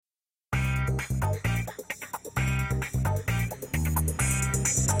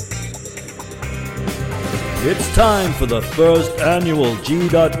It's time for the first annual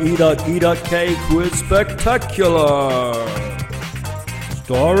G.E.E.K Quiz Spectacular.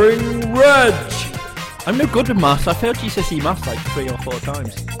 Starring Reg. I'm no good with maths. I failed GCSE maths like 3 or 4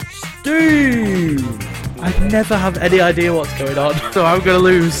 times. Steve. I never have any idea what's going on, so I'm going to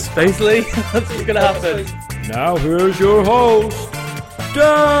lose. Basically, that's what's going to happen. Now here's your host,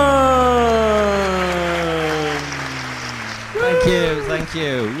 Dan. Thank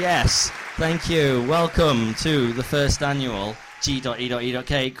you. Yes, thank you. Welcome to the first annual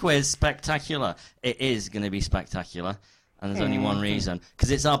G.E.E.K Quiz Spectacular. It is going to be spectacular, and there's only one reason,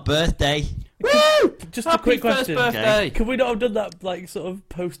 because it's our birthday. Woo! Just a quick first question. birthday. Can we not have done that, like, sort of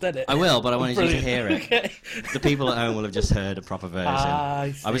post-edit? I will, but I wanted you to hear it. Okay. The people at home will have just heard a proper version.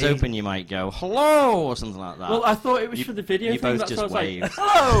 I was see. hoping you might go, hello, or something like that. Well, I thought it was for the video you thing. both That's just why I was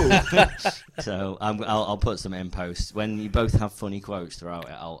waved. like, hello! So I'll put some in post. When you both have funny quotes throughout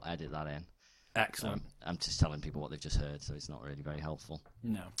it, I'll edit that in. Excellent. I'm just telling people what they've just heard, so it's not really very helpful.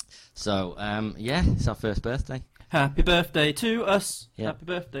 No. So, yeah, it's our first birthday. Happy birthday to us. Yeah. Happy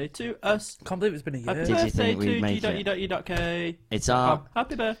birthday to us. Can't believe it's been a year. Happy Did you birthday think we'd to make it? G.E.E.K. It's our...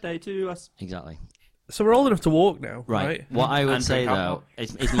 Happy birthday to us. Exactly. So we're old enough to walk now, Right. right? What I would And say, drink though,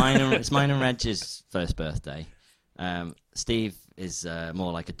 alcohol. it's mine and Reg's first birthday. Steve is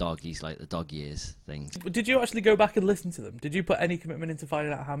more like a dog. He's like the dog years thing. Did you actually go back and listen to them? Did you put any commitment into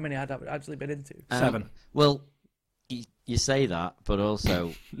finding out how many I'd actually been into? 7. Well, you say that, but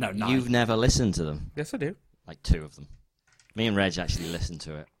also No, 9. you've never listened to them. Yes, I do. Like 2 of them. Me and Reg actually listen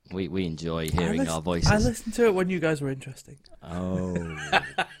to it. We enjoy hearing our voices. I listened to it when you guys were interesting. Oh.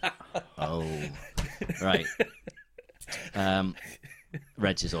 Oh. Right.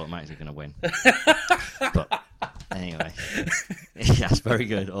 Reg is automatically going to win. But anyway. Yes, very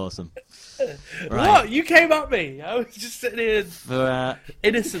good. Awesome. Right. What? You came at me. I was just sitting here For,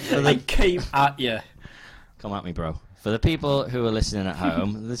 innocently. I came at you. come at me, bro. For the people who are listening at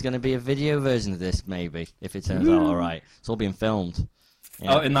home, there's going to be a video version of this, maybe, if it turns out all right. It's all being filmed.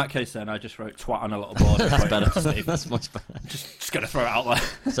 Yeah. Oh, in that case, then I just wrote twat on a little board. That's better. That's much better. Just gonna throw it out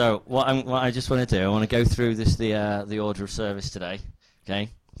there. So what I just want to do, I want to go through the order of service today. Okay.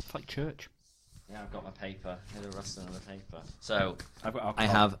 It's like church. Yeah, I've got my paper. Here's a rustling of the paper. So I've got I alcohol.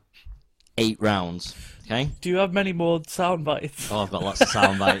 have 8 rounds. Okay. Do you have many more sound bites? Oh, I've got lots of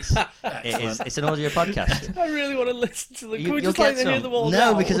sound bites. It's an audio podcast. I really want to listen to them. Can we You'll just like get hear some. them all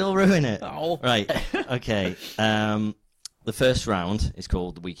No, now? because it'll ruin it. Oh. Right. Okay. The first round is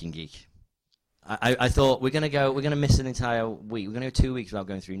called the Week in Geek. I thought we're gonna miss an entire week. We're gonna go 2 weeks without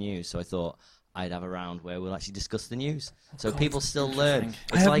going through news. So I thought I'd have a round where we'll actually discuss the news, so people still learn.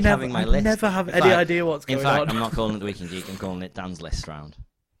 It's like having my list. never have In any fact- idea what's In going fact, on. I'm not calling it the Week in Geek. I'm calling it Dan's list round.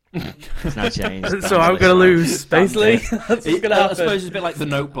 It's now changed. Dan's So I'm list going to round. lose, basically. That's what's going to I happen. suppose it's a bit like the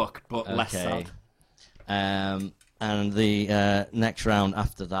Notebook, but less Okay. sad. And the next round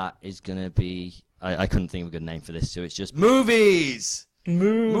after that is going to be... I couldn't think of a good name for this, so it's just movies!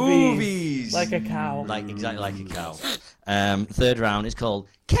 Movies. Like a cow. Exactly like a cow. Third round is called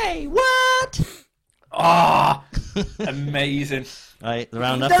K What? Ah, amazing. Right, the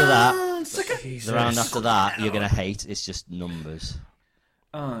round after that... Jesus. The round after that, you're going to hate. It's just numbers.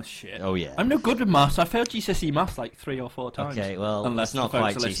 Oh shit. Oh, yeah. I'm no good with maths. I failed GCSE maths like 3 or 4 times. Okay, well, Unless it's not the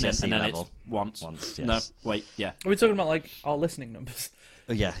folks quite are listening, GCSE and then level. It's once. Once, No, yes. wait, yeah. Are we talking about, like, our listening numbers?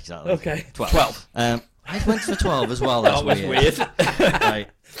 Oh, yeah, exactly. Okay. 12. I went for 12 as well. That's That was weird. Right.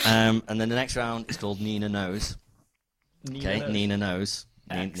 And then the next round is called Nina Knows. Okay, Nina Knows.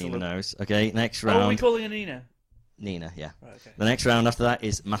 Nina Excellent. Knows. Okay, next Oh, are we round. calling her Nina? Nina, yeah. Right, okay. The next round after that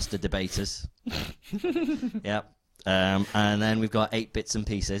is Master Debaters. Yep. And then we've got 8 Bits and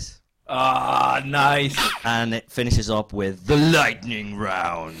Pieces. Ah, nice. And it finishes up with the Lightning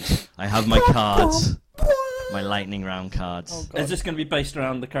Round. I have my cards. My Lightning Round cards. Oh, God. Is this going to be based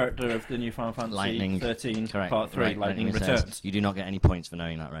around the character of the new Final Fantasy Lightning 13 Correct. Part 3, Right, Lightning Returns? You do not get any points for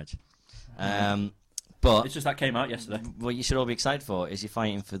knowing that, Reg. But It's just that came out yesterday. what you should all be excited for is you're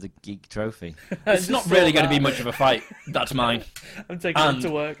fighting for the Geek Trophy. It's not really going to be much of a fight. That's mine. I'm taking And- it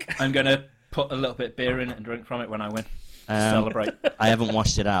to work. I'm going to put a little bit of beer in it and drink from it when I win. Celebrate. I haven't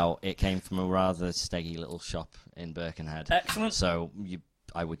washed it out. It came from a rather steggy little shop in Birkenhead. Excellent. So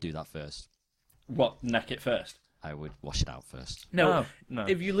I would do that first. What, neck it first? I would wash it out first. No, Oh, no.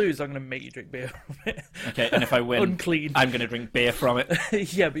 if you lose, I'm going to make you drink beer from it. Okay, and if I win, Unclean. I'm going to drink beer from it.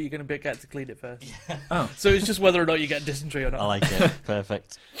 Yeah, but you're going to get to clean it first. Oh. So it's just whether or not you get dysentery or not. I like it.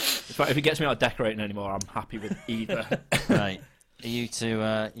 Perfect. If it gets me out decorating anymore, I'm happy with either. Right. Are you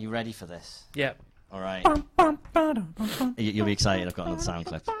two, you ready for this? Yeah. All right. You'll be excited. I've got another sound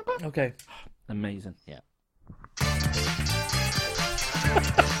clip. Okay. Amazing. Yeah.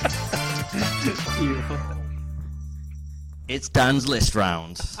 Beautiful. It's Dan's list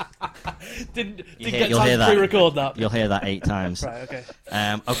round. Didn't You'll get hear time to that. pre-record that. You'll hear that 8 times. Right, okay.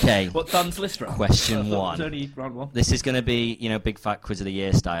 Okay. What Dan's list round? Question I thought it was one. only round one. This is going to be, big fat quiz of the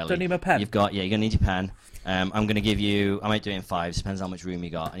year style. Don't need my pen? You're going to need your pen. I'm going to give you, I might do it in 5s, depends how much room you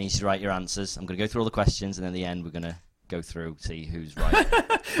got. I need you to write your answers. I'm going to go through all the questions, and at the end we're going to go through, see who's right.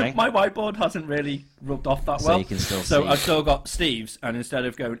 Okay? My whiteboard hasn't really rubbed off that So well. you can still So see. I've still got Steve's, and instead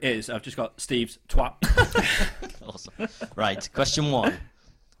of going I've just got Steve's twat. Awesome. Right, question 1.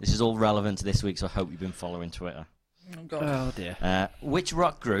 This is all relevant to this week, so I hope you've been following Twitter. Oh, God. Oh dear. Which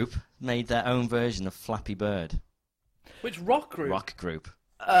rock group made their own version of Flappy Bird? Which rock group? Rock group.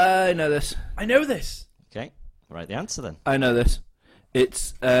 I know this. I know this. Okay, write the answer then. I know this.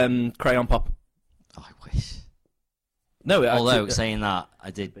 It's Crayon Pop. Oh, I wish. No, Although, saying that,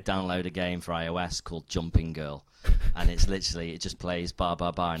 I did download a game for iOS called Jumping Girl, and it's literally, it just plays bar,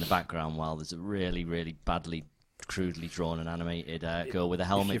 bar, bar in the background while there's a really, really badly, crudely drawn and animated girl with a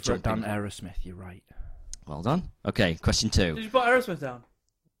helmet if you've jumping. done Aerosmith, you're right. Well done. Okay, question Did 2. you put Aerosmith down?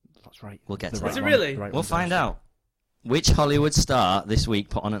 That's right. We'll get The to right that. Is it one- really? the right We'll one find goes. out. Which Hollywood star this week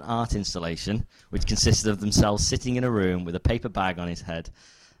put on an art installation which consisted of themselves sitting in a room with a paper bag on his head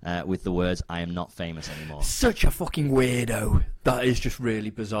with the words, "I am not famous anymore"? Such a fucking weirdo. That is just really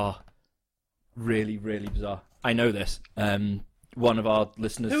bizarre. Really, really bizarre. I know this. One of our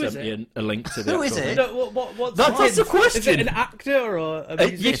listeners Who is sent me a link to the Who is actual it? thing. No, what's That's the question. Is it an actor or a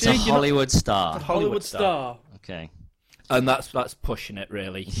you- musician? It's a Hollywood star. Hollywood star. Okay. And that's pushing it,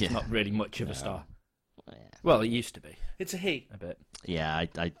 really. Yeah. It's not really much of a star. Yeah. Well, it used to be It's a he. a bit. Yeah,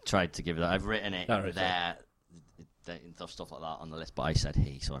 I tried to give it that. I've written it Oh, right, there, stuff like that on the list, but I said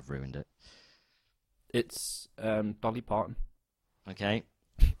he, so I've ruined it. It's Dolly Parton. Okay.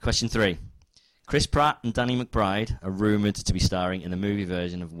 Question 3. Chris Pratt and Danny McBride are rumoured to be starring in the movie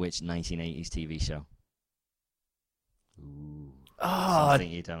version of which 1980s TV show? Ooh, something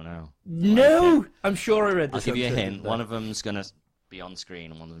you don't know. No! I'm sure I read I'll this. give you a on hint. Twitter. One of them's going to be on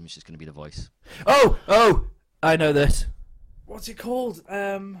screen, and one of them's just going to be the voice. Oh! I know this. What's it called?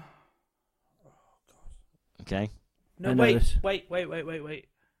 Okay? No, I know wait, this. wait.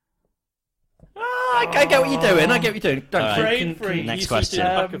 I get what you're doing. I get what you're doing. Don't All right. Brain freeze. Next you see question. the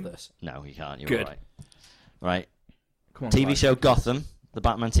back of this? No, you can't. You're Good. all right. Right. Come on, TV Clive. show Gotham, the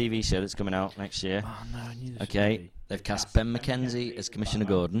Batman TV show that's coming out next year. Oh no, I knew this. Okay, they've cast Ben McKenzie as Commissioner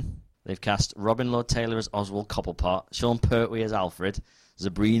Gordon. They've cast Robin Lord Taylor as Oswald Cobblepot, Sean Pertwee as Alfred,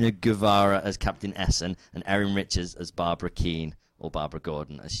 Sabrina Guevara as Captain Essen, and Erin Richards as Barbara Keane, or Barbara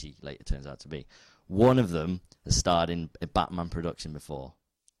Gordon, as she later turns out to be. One of them has starred in a Batman production before.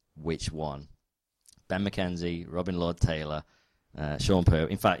 Which one? Ben McKenzie, Robin Lord Taylor, Sean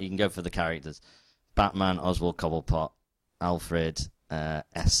Pertwee. In fact, you can go for the characters. Batman, Oswald Cobblepot, Alfred,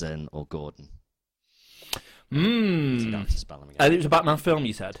 Essen, or Gordon. So you don't have to spell them again. It was a Batman film,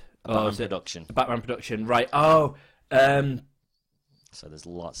 you said. Batman is it production. a Batman production? Right. Oh, So there's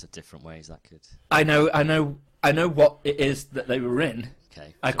lots of different ways that could. I know what it is that they were in.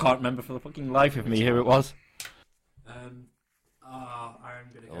 Okay. I so- can't remember for the fucking life of me who it was. I'm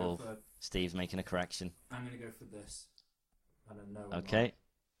gonna Oh, Steve's making a correction. I'm gonna go for this. I don't know. Okay.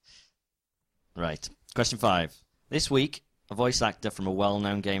 Right. Question 5. This week, a voice actor from a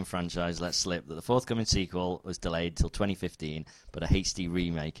well-known game franchise let slip that the forthcoming sequel was delayed till 2015, but a hasty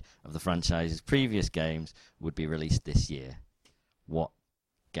remake of the franchise's previous games would be released this year. What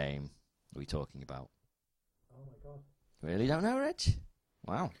game are we talking about? Oh my god. Really don't know, Rich?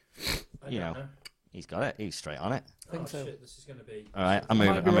 Wow. You know, he's got it. He's straight on it. I think so. Shit, this is gonna be. All right, I'm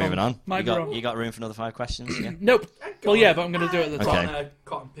Might be moving wrong. on. Might be wrong. You got room for another 5 questions? Yeah. Nope. Well, yeah, but I'm going to do it at the Okay. top.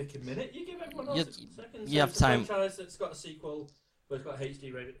 Cotton picking minute. You give everyone else You- a second. you have it's a time. franchise that's got a sequel, but it's got a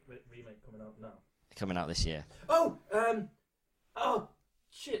HD remake coming out now. Coming out this year. Oh,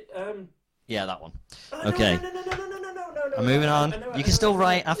 shit. Yeah, that one. Oh, Okay. No. I'm moving on. You can still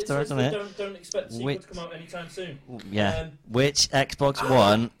write after, It's isn't it? Don't expect the sequel Which- to come out anytime soon. Yeah. Which Xbox Oh,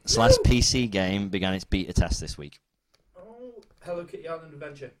 One / PC game began its beta test this week? Oh, Hello Kitty Island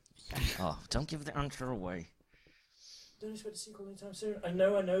Adventure. Oh, don't give the answer away. Don't expect a sequel anytime soon. I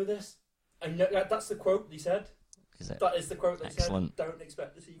know this. I know that's the quote they said. Is it? That is the quote they Excellent. said. Don't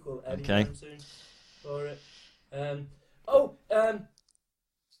expect a sequel Okay. anytime soon for it.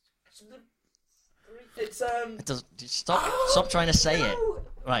 It's It does. Stop trying to say it.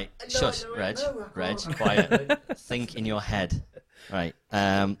 Right. I know, Shush, I know, I Reg. know, I Reg, can't. quiet. Think in your head. Right.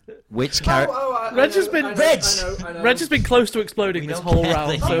 Which character? Reg has been Reg has been close to exploding We this don't whole care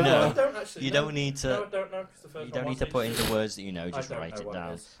round that so you know. far. don't actually. You no. don't need to. No, I don't know. 'Cause the first You one don't need to wasn't put interesting. into words that you know. I Just don't write know it what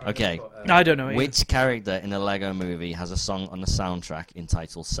down. is. I'm Okay. gonna put, No, I don't know. Either. Which character in the Lego Movie has a song on the soundtrack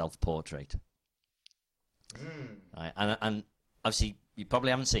entitled "Self Portrait"? Right, and obviously you probably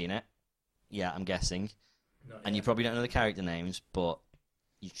haven't seen it. Yeah, I'm guessing. And you probably don't know the character names, but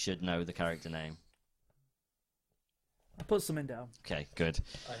you should know the character name. I'll put something down. Okay, good.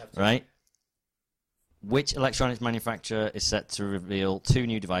 Right. Which electronics manufacturer is set to reveal 2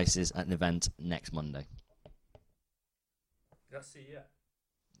 new devices at an event next Monday? That's CES.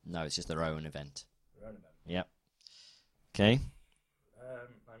 No, it's just their own event. Their own event. Yep. Okay.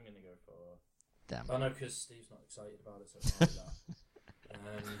 I'm going to go for... Damn. Oh no, because Steve's not excited about it, so it can't be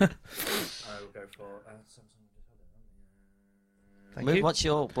that. I will go for Samsung. Thank you. What's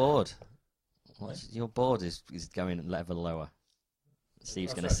your board? Your board is going a level lower.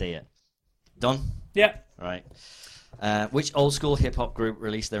 Steve's going to see it. Done? Yeah. Right. Which old school hip hop group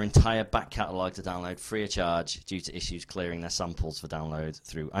released their entire back catalogue to download free of charge due to issues clearing their samples for download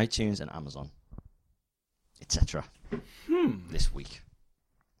through iTunes and Amazon, etc. This week?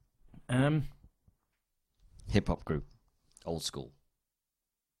 Hip hop group, old school.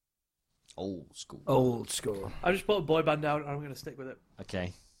 Old school. Old school. I just put a boy band down and I'm going to stick with it.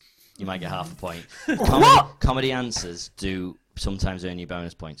 Okay. You might get half a point. Comedy answers do sometimes earn you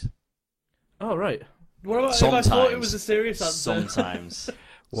bonus points. Oh, right. What about Sometimes. if I thought it was a serious answer? Sometimes.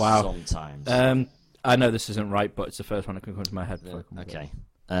 Wow. Sometimes. I know this isn't right, but it's the first one that can come to my head. Okay.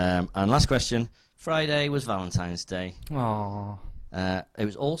 And last question. Friday was Valentine's Day. Aww. It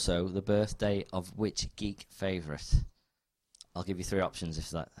was also the birthday of which geek favourite? I'll give you 3 options if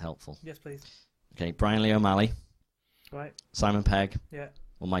that's helpful. Yes, please. Okay, Brian Lee O'Malley, Right. Simon Pegg, Yeah.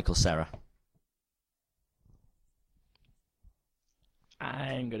 or Michael Cera.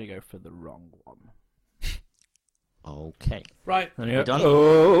 I'm going to go for the wrong one. Okay. Right. We're done?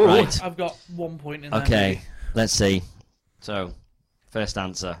 Oh. Right. I've got 1 point in there. Okay, let's see. So, first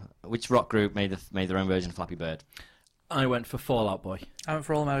answer. Which rock group made their own version of Flappy Bird? I went for Fall Out Boy. I went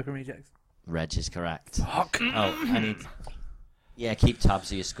for All American Rejects. Reg is correct. Fuck. Oh, I need... Yeah, keep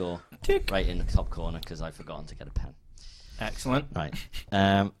tabs of your score. Tick. Right in the top corner, because I've forgotten to get a pen. Excellent. Right.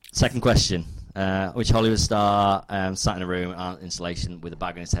 Second question. Which Hollywood star sat in a room on installation with a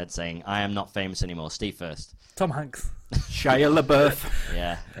bag on his head saying, "I am not famous anymore"? Steve first. Tom Hanks. Shia LaBeouf.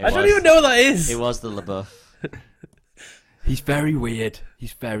 Yeah. I don't even know what that is. It was the LaBeouf. He's very weird.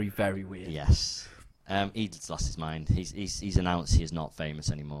 He's very, very weird. Yes. He's lost his mind. He's announced he is not famous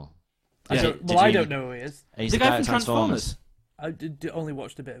anymore. I don't know who he is. He's The guy from Transformers. I only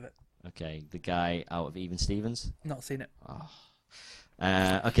watched a bit of it. Okay, the guy out of Even Stevens. Not seen it.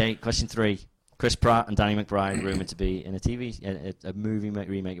 Okay, question 3. Chris Pratt and Danny McBride rumoured to be in a movie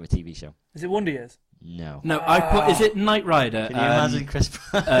remake of a TV show. Is it Wonder Years? No. No, I put. Is it Knight Rider? Can you imagine Chris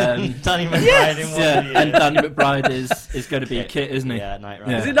Pratt um, and Danny McBride in one? Yeah, and Danny McBride is going to be a kid, isn't he? Yeah, Knight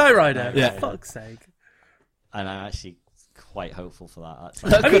Rider. Yeah. Is it Knight Rider? Yeah. For fuck's sake. And I'm actually quite hopeful for that.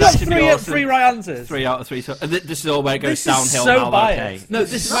 That Have you could got actually be awesome. 3 right answers? 3 out of 3. So, this is all where it goes This is downhill so now. biased. Okay. No,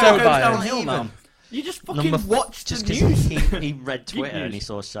 this is So where it goes biased. downhill now. You just fucking Number watch just the because news. he read Twitter news. and he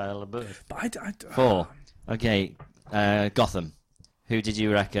saw Shia LaBeouf. But 4. Okay, Gotham. Who did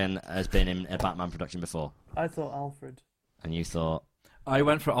you reckon has been in a Batman production before? I thought Alfred. And you thought I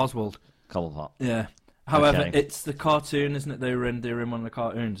went for Oswald. Cobblepot. Yeah. However, Okay. it's the cartoon, isn't it? They were in one of the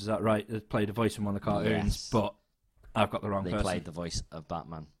cartoons. Is that right? They played a voice in one of the cartoons, Yes. but I've got the wrong They person. played the voice of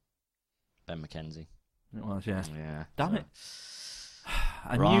Batman. Ben McKenzie. It was, yeah. Yeah. Damn it.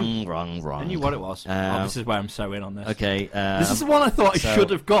 I Wrong. I knew what it was. This is where I'm so in on this. Okay. This is the one I thought I so should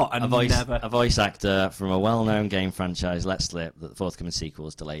have got and a voice actor from a well-known game franchise let slip that the forthcoming sequel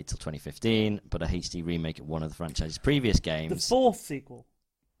is delayed till 2015, but a hasty remake of one of the franchise's previous The games. 4th sequel.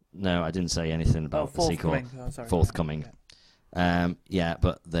 No, I didn't say anything about the sequel. forthcoming. Oh, sorry. Forthcoming. Yeah. Yeah,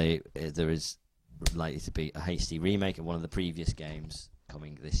 but there is likely to be a hasty remake of one of the previous games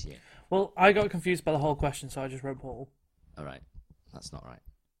coming this year. Well, I got confused by the whole question, so I just wrote Paul. All right, that's not right.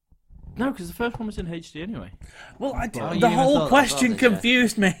 No, because the first one was in HD anyway. Well, you the even whole thought question about it, yeah.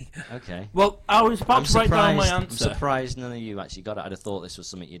 confused me. Okay. Well, I was about to write down my I'm answer. surprised none of you actually got it. I'd have thought this was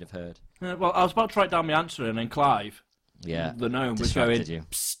something you'd have heard. Well, I was about to write down my answer, and then Clive, Yeah. the gnome, was going, Distracted you.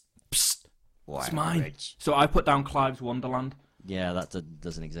 psst, psst, Why, it's mine. Rich? So I put down Clive's Wonderland. Yeah, that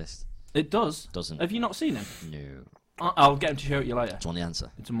doesn't exist. It does. Doesn't. Have you not seen him? No. I'll get him to show it you later. Do you want the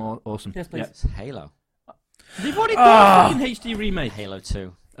answer? It's more awesome. Yes, please. It's Halo. They've already done a fucking HD remake. Halo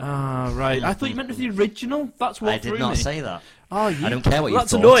 2. Ah, right. I thought you meant it was the original. That's what I threw did not me. say that. Oh, you... I don't care what you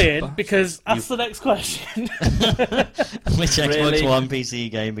That's thought. annoying, because that's the next question. Which Xbox Really? One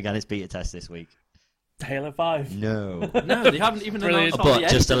PC game began its beta test this week? Halo 5. No. No, they haven't even Brilliant. announced all But the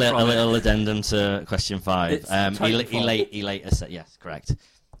just a editing from it. little addendum to question 5. It's He Titanfall. later said, yes, correct.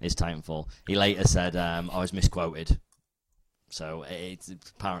 It's Titanfall. He later said, I was misquoted. So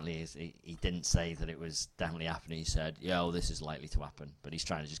apparently he didn't say that it was definitely happening. He said, "Yo, this is likely to happen," but he's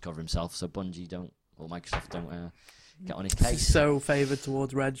trying to just cover himself so Bungie or Microsoft don't get on his case. So favoured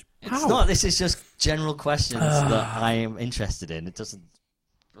towards Reg. It's not. This is just general questions that I am interested in. It doesn't.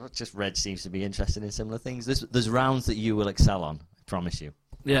 Not just Reg seems to be interested in similar things. There's rounds that you will excel on. I promise you.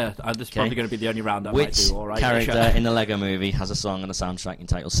 Yeah, this is probably going to be the only round I might Which do all right. character in the Lego movie has a song and a soundtrack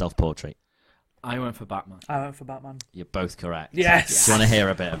entitled Self-Portrait? I went for Batman. I went for Batman. You're both correct. Yes. Do you want to hear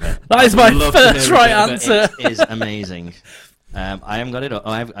a bit of it? That is my love to first hear a right bit of it. answer. It is amazing. I haven't got it all.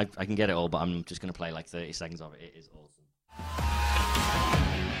 I can get it all, but I'm just going to play like 30 seconds of it. It is awesome.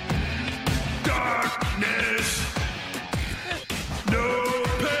 Darkness. No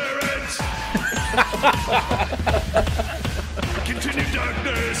parents. Continue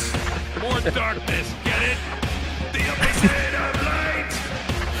darkness. More darkness. Get it? The opposite of light.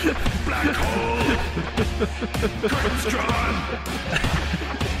 Black hole. Curtains drawn.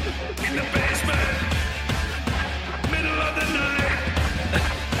 In the basement. Middle of the night.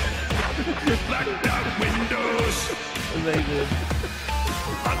 Blacked out windows. Amazing.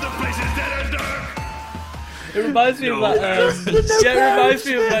 Other places that are dark. It reminds me of that. It reminds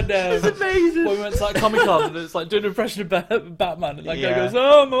me of when when we went to like Comic Con and it's like doing an impression of Batman, and that guy goes,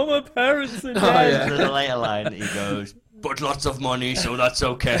 "Oh, all my parents are dead." There's a later line. He goes, "But lots of money, so that's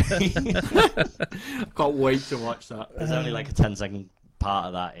okay." Can't wait to watch that. There's only like a 10-second part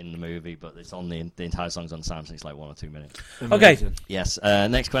of that in the movie, but it's on the entire song's on Samsung. It's like 1 or 2 minutes. Okay. Yes.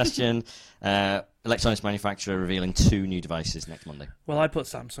 Next question. Electronics manufacturer revealing 2 new devices next Monday. Well, I put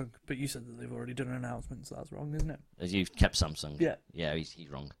Samsung, but you said that they've already done an announcement, so that's wrong, isn't it? As you've kept Samsung. Yeah. Yeah, he's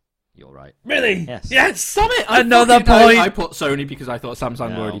wrong. You're right. Really? Yes. Yes. Damn it! Another point. I put Sony because I thought Samsung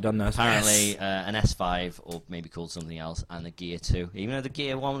had No. already done this. Apparently, an S5 or maybe called something else, and the Gear 2. Even though the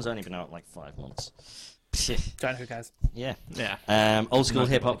Gear 1's only been out like 5 months. Don't know who cares. Yeah. Yeah. Old school Might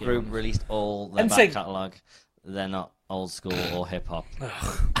be hip hop like group it. released all their NSYNC. back catalogue. They're not old school or hip hop.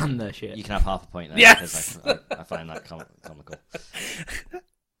 And their shit. You can have half a point there. Yes! because I find that comical.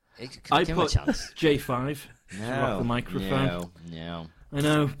 I Give him a put chance. J5. No. rock the microphone. No. I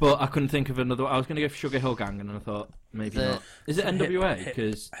know, but I couldn't think of another one. I was going to go for Sugar Hill Gang, and I thought maybe The- not. Is it NWA?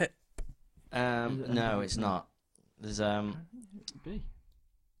 Because No, it's not. There's B.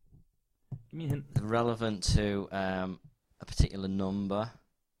 Give me a hint. relevant to a particular number.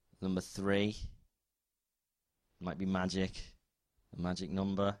 Number 3. Might be magic. The magic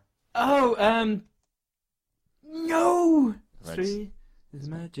number. Oh, no. Right. 3 is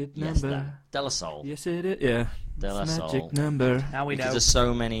magic Yes, number. that. De La Soul. Yes, it is. Yeah. De La It's Soul. magic number. Now we Because know. there's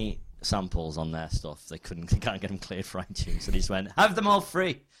so many samples on their stuff, they can't get them cleared for iTunes, so they just went, have them all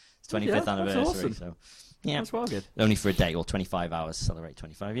free. It's 25th Yeah, that's anniversary, awesome. so yeah, That's well good. only for a day or 25 hours to celebrate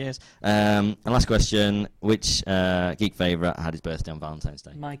 25 years. And last question: which geek favourite had his birthday on Valentine's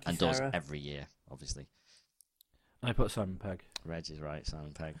Day Mikey and does Sarah. every year? Obviously, I put Simon Pegg. Reg is right.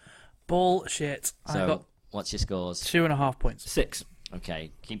 Simon Pegg. Bullshit. I So, got what's your scores? 2.5 points. 6.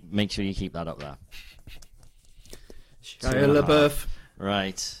 Okay, make sure you keep that up there. Shia LaBeouf.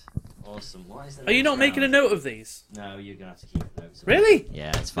 Right. Awesome. What is the Are you next not making a round? note of these? No, you're gonna have to keep notes. Really? Yeah,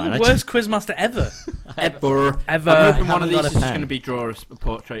 it's You're fine. the I worst quizmaster ever. Ever. Ever. I'm hoping one haven't of these got a is just pen. going to be draw a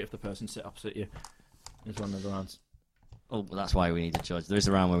portrait of the person sit opposite you. Is one of the rounds. Oh, well, that's why we need a judge. There is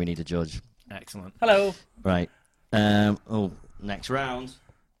a round where we need a judge. Excellent. Hello. Right. Next round.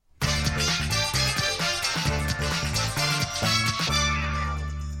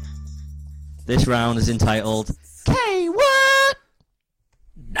 This round is entitled K-Word.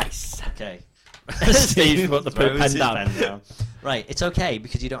 Nice. Okay. Steve put the throws pen his down. Right, it's okay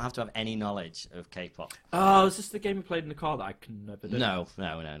because you don't have to have any knowledge of K-pop. Oh, is this the game we played in the car that I can never do? No.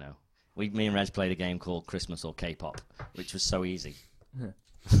 Me and Reg played a game called Christmas or K-pop, which was so easy.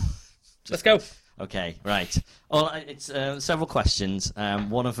 Let's go. Okay, right. It's several questions.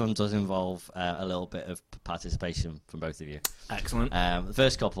 One of them does involve a little bit of participation from both of you. Excellent. The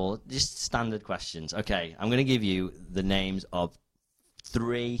first couple, just standard questions. Okay, I'm going to give you the names of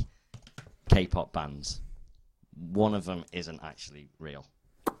 3 K-pop bands. One of them isn't actually real.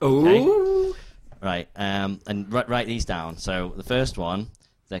 Oh. Right, and write these down. So the first one,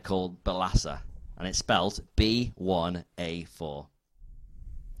 they're called Balasa, and it's spelled B1A4.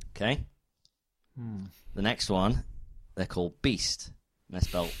 Okay? The next one, they're called Beast, and they're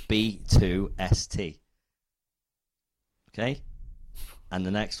spelled B2ST. Okay? And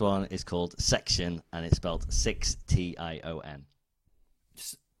the next one is called Section, and it's spelled 6TION.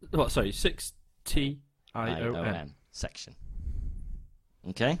 What? Sorry, 6TION. Section.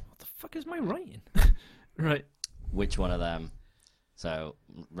 Okay? What the fuck is my writing? Right. Which one of them? So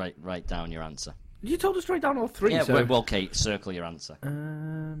write down your answer. You told us to write down all three. Yeah, so... well, Kate, circle your answer.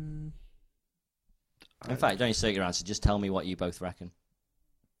 Um, In fact, don't circle your answer. Just tell me what you both reckon.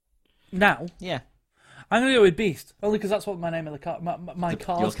 Now, Yeah. I'm going to go with Beast. Only because that's what my name of the car... My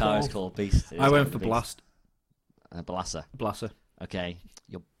car's Your car is called. called Beast. It I is went called for Beast. Blast. Blasser. Blasser. Okay,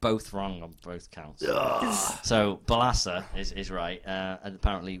 you're both wrong on both counts. So Blasser is right. And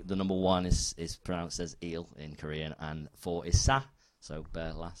apparently the number 1 is pronounced as eel in Korean, and 4 is sa. So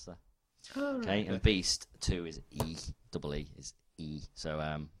Blasser. Okay, and Beast 2 is E. Double E is E.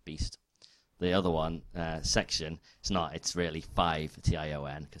 So Beast. The other one, section, it's not. It's really 5,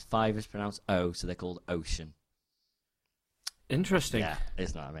 Tion, because 5 is pronounced O, so they're called Ocean. Interesting. Yeah,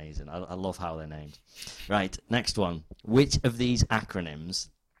 isn't that amazing? I love how they're named. Right, next one. Which of these acronyms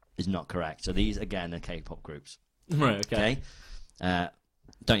is not correct? So these, again, are K-pop groups. Right, okay.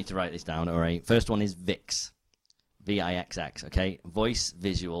 Don't need to write this down, all right? First one is VIX. VIXX, okay? Voice,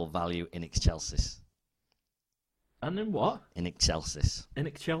 visual, value, in excelsis. And then what? In excelsis. In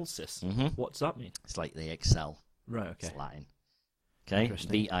excelsis. Mm-hmm. What's that mean? It's like they excel. Right, okay. It's Latin. Okay?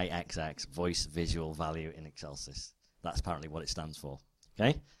 Interesting. VIXX, voice, visual, value, in excelsis. That's apparently what it stands for.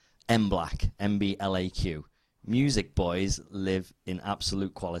 Okay? MBLAQ, MBLAQ. Music boys live in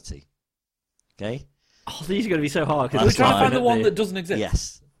absolute quality. Okay? Oh, these are going to be so hard. Are we trying to find the one that doesn't exist?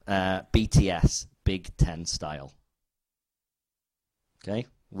 Yes. BTS, Big Ten style. Okay?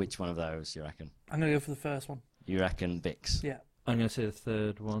 Which one of those you reckon? I'm going to go for the first one. You reckon VIX? Yeah. I'm going to say the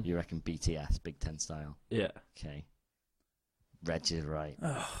third one. You reckon BTS, Big Ten style? Yeah. Okay. Reg is right.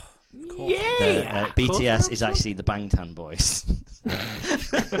 Cool. BTS is actually the Bangtan Boys.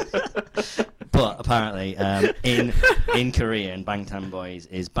 But apparently, in Korean, Bangtan Boys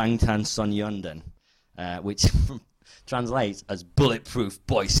is Bangtan Sonyeondan, which translates as Bulletproof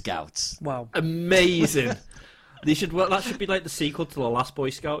Boy Scouts. Wow. Amazing. That should be like the sequel to The Last Boy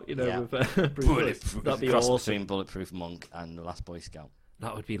Scout, you know, Yeah. with Bruce Willis. That'd be Cross awesome. between Bulletproof Monk and The Last Boy Scout.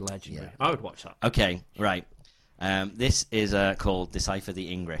 That would be legendary. Yeah. I would watch that. Okay, right. This is called Decipher the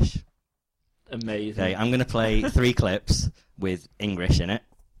English. Amazing. Okay, I'm going to play 3 clips with English in it.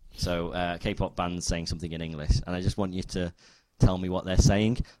 So, K-pop bands saying something in English, and I just want you to tell me what they're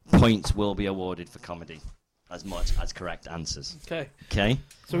saying. Points will be awarded for comedy, as much as correct answers. Okay. Okay?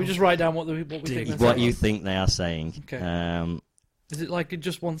 So we just write down what we think they're What saying. you think they are saying. Okay. Is it like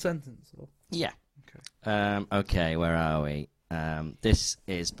just one sentence? Or? Yeah. Okay. Okay, where are we? This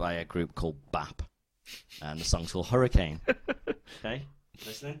is by a group called BAP, and the song's called Hurricane. Okay?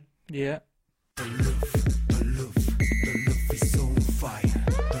 Listening? Yeah.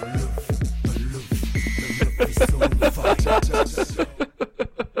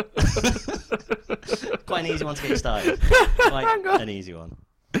 Quite an easy one to get started. Quite an easy one.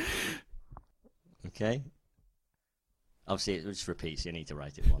 Okay? Obviously, it just repeats. You need to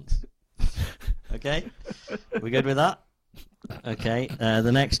write it once. Okay? We good with that? Okay.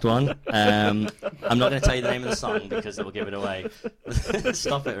 The next one. I'm not going to tell you the name of the song because it will give it away.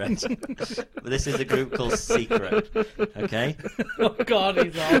 Stop it, Reg. But this is a group called Secret. Okay? Oh God,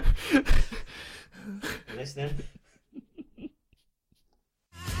 he's on. You listening?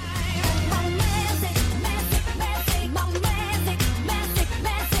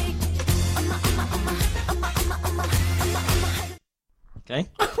 Okay?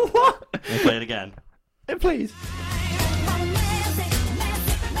 What? Let me play it again. Please.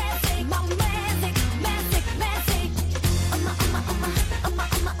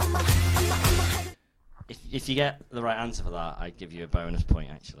 If you get the right answer for that, I'd give you a bonus point,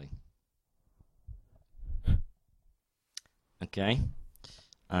 actually. Okay.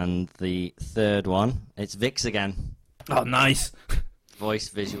 And the third one, it's VIX again. Oh, nice. Voice,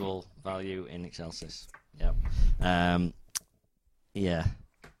 visual, value in excelsis. Yep. Yeah.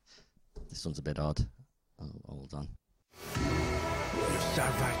 This one's a bit odd. Oh, hold on. You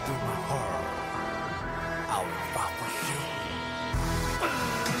shot right through my heart. I will fight for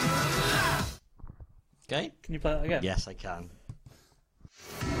you. Okay? Can you play that again? Yes, I can.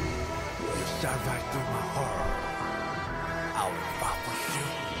 You shot right through my heart. I will fight for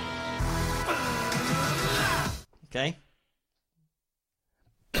you. Okay?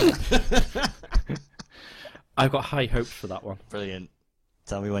 I've got high hopes for that one. Brilliant.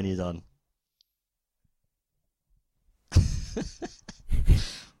 Tell me when you're done.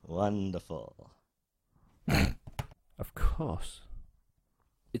 Wonderful. Of course.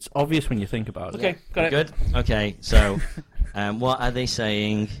 It's obvious when you think about it. Okay, got it. Good? Okay, so what are they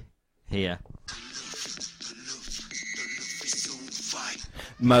saying here?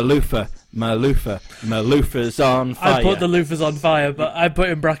 Maloofa's on fire. I put the loofah's on fire, but I put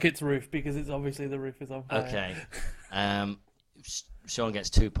in brackets roof because it's obviously the roof is on fire. Okay. Sean gets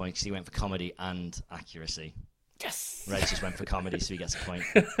 2 points 'cause he went for comedy and accuracy. Yes. Reg just went for comedy, so he gets a point.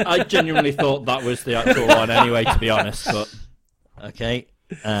 I genuinely thought that was the actual one anyway, to be honest. But Okay,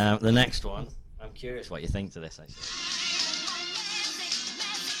 the next one. I'm curious what you think to this, actually.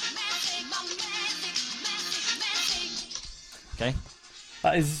 Okay,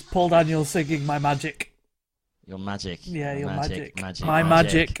 That is Paul Daniels singing "My Magic." your magic. Yeah, your magic. Magic. My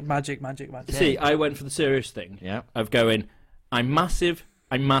magic. magic. see, I went for the serious thing Yeah. of going, I'm massive,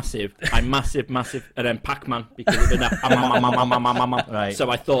 I'm massive, I'm massive, massive, and then Pac-Man because of the Right. So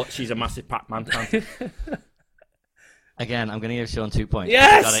I thought she's a massive Pac-Man fan. Again, I'm going to give Sean 2 points.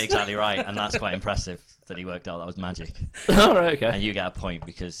 Yes! He got it exactly right, and that's quite impressive that he worked out that was magic. All right, okay. And you get a point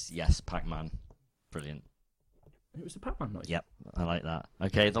because, yes, Pac-Man. Brilliant. It was the Pac-Man noise. Yep, I like that.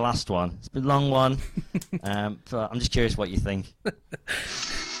 Okay, the last one. It's been a long one. But I'm just curious what you think.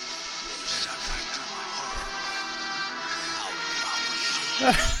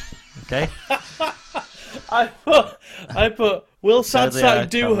 Okay? I put. Will So Sad they Sack are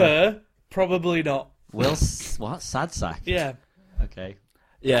do covered. her? Probably not. What? Sad sack? Yeah. Okay.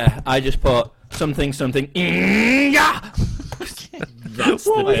 Yeah, I just put something. Yeah. That's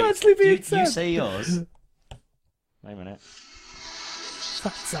What the was bit. actually being You said? say yours. Wait a minute.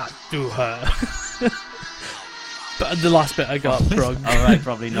 Sad Sack do her. But the last bit I got wrong. All right,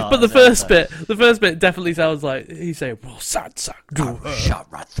 probably not. But the first bit definitely sounds like he's saying, "Well, Sad Sack do her." Shot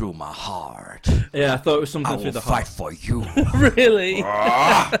right through my heart. Yeah, I thought it was something I through will the fight heart. for you. Really?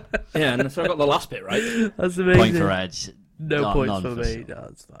 Yeah, and so I got the last bit right. That's amazing. Point for Edge. No Not- points none for for me. Sean. No,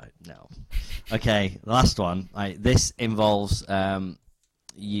 it's fine. No. Okay, the last one. Right, this involves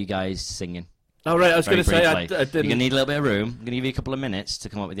you guys singing. Oh right, I was Very going to say I briefly. You're didn't. going to need a little bit of room. I'm going to give you a couple of minutes to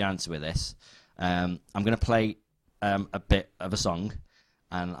come up with the answer with this. I'm going to play a bit of a song,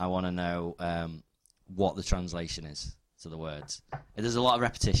 and I want to know what the translation is to the words. There's a lot of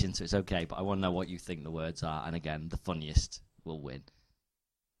repetition, so it's okay, but I want to know what you think the words are, and again, the funniest will win.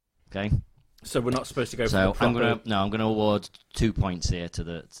 Okay? So we're not supposed to go. So for I'm the proper... gonna award 2 points here to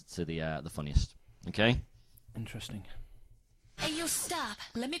the funniest. Okay? Interesting. Hey, you stop.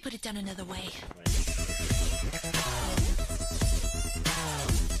 Let me put it down another way.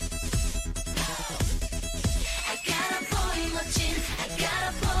 I got a boy 멋진, I got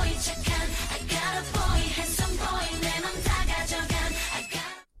a boy 착한, I got a boy handsome boy 내 맘 다 가져간, I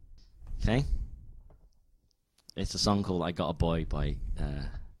got. Okay. It's a song called "I Got a Boy" by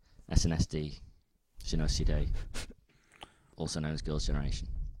SNSD, Génocide, also known as Girls' Generation.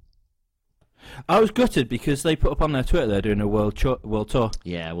 I was gutted because they put up on their Twitter they're doing a world tour.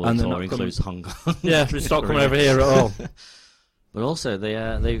 Yeah, And World they're Tour not includes Hong Kong. Yeah, it's not coming over here at all. But also,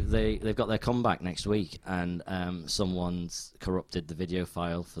 they've got their comeback next week, and someone's corrupted the video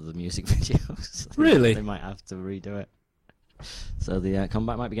file for the music videos. Really? They might have to redo it. So the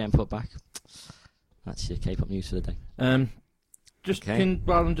comeback might be getting put back. That's your K-pop news for the day. Just Okay.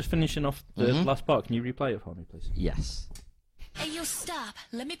 rather than just finishing off the Mhm. last part, can you replay it for me, please? Yes. Hey, you stop.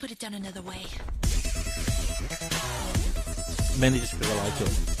 Let me put it down another way. Mainly just because I like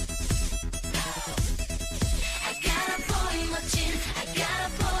it. I got a boy 멋진, I got a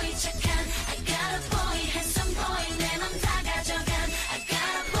boy 착한, I got a boy handsome boy 내 맘 다 가져간, I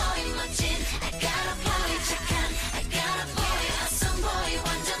got a boy 멋진, I got a boy 착한, I got a boy awesome boy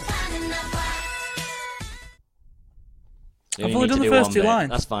완전 반했나 봐. You I've only only need done to the do first one two bit. lines.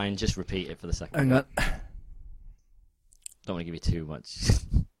 That's fine. Just repeat it for the second. Hang bit. on. Don't want to give you too much.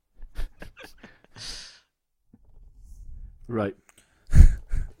 Right.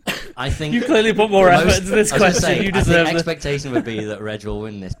 I think You clearly put more effort most- into this I was gonna question. say, You I think deserve it. expectation would be that Reg will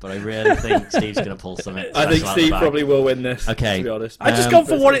win this, but I really think Steve's going to pull something. I think special out the Steve bag. probably will win this. Okay. To be honest. I just Um, gone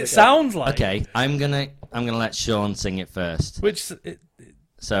for what it sounds like. Okay, I'm gonna let Sean sing it first. Which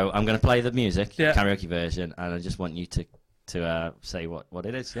So I'm gonna play the music, Yeah. karaoke version, and I just want you to say what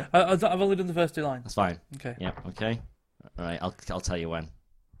it is. Yeah, I've only done the first two lines. that's fine. Okay. Yeah, okay. All right, I'll tell you when.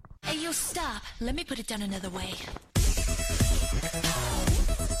 Hey, you stop. Let me put it down another way.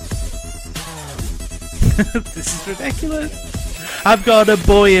 This is ridiculous. I've got a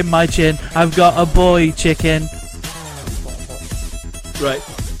boy in my chin. I've got a boy chicken. Right.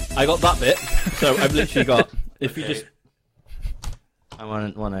 I got that bit. So I've literally got. If you just. I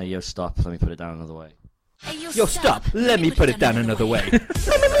want to yo stop. Let me put it down another way. Hey, you Yo, stop. Let me put it down another way.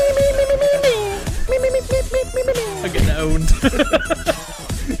 I'm getting owned.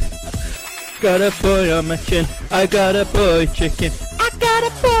 Got a boy on my chin. I got a boy chicken. I got a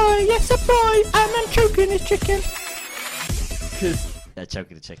boy. Yes, a boy. And I'm choking his chicken. Because Yeah,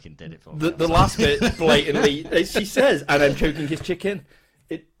 choking the chicken did it for me. the last bit blatantly, she says, and I'm choking his chicken.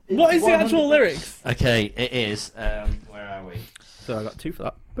 What is the actual lyrics? Okay, it is. Where are we? So I got 2 for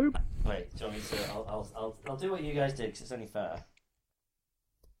that. Boom. Wait, do you want me to? I'll do what you guys did because it's only fair.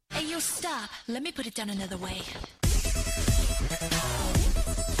 Hey, you stop. Let me put it down another way.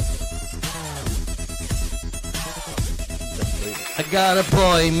 I got a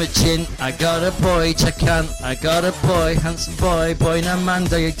boy, Machin. I got a boy, Chakan. I got a boy, handsome boy, boy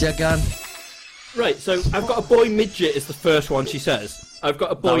Namanda Jagan. Right, so I've got a boy midget is the first one she says. I've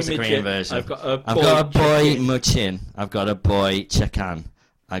got a boy That was the midget. Korean version. I've got a boy Machin. I've got a boy Chakan.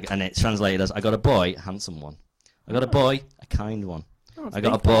 And it's translated as I got a boy, handsome one. I got a boy, a kind one. I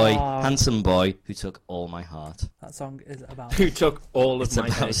got a boy, handsome boy, who took all my heart. That song is about. Who took all of It's my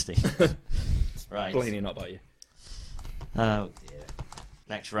about head. Steve. Right. Plainly not about you. Oh dear.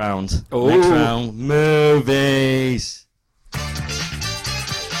 Next round. Ooh. Next round. Movies.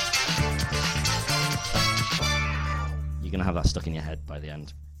 You're gonna have that stuck in your head by the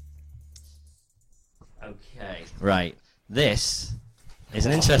end. Okay. Right. This is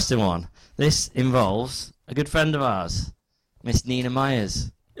an interesting one. This involves a good friend of ours, Miss Nina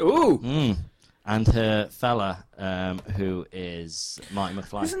Myers. Ooh. And her fella, who is Marty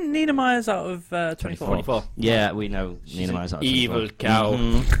McFly. Isn't Nina Myers out of 24? 24. Yeah, we know Nina Myers. Out of Evil 24. cow.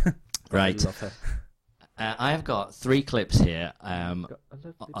 Mhm. Right. Love her. I have got 3 clips here, of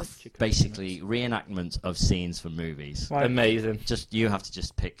basically reenactments of scenes from movies. Right. Amazing. Just you have to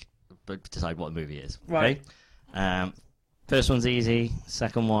just decide what the movie is. Right. Okay? First one's easy.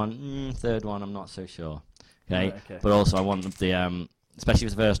 Second one, third one, I'm not so sure. Okay. Right, okay. But also, I want the especially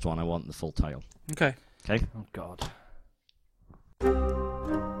with the first one, I want the full title. Okay. Okay. Oh, God.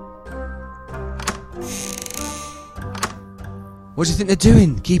 What do you think they're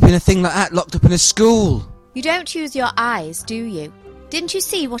doing? Keeping a thing like that locked up in a school? You don't use your eyes, do you? Didn't you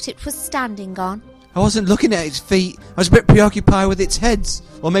see what it was standing on? I wasn't looking at its feet. I was a bit preoccupied with its heads.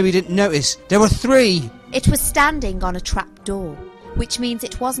 Or maybe didn't notice. There were 3. It was standing on a trap door, which means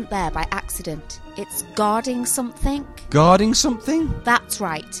it wasn't there by accident. It's guarding something. Guarding something? That's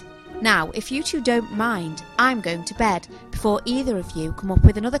right. Now, if you two don't mind, I'm going to bed before either of you come up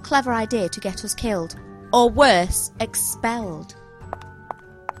with another clever idea to get us killed. Or worse, expelled.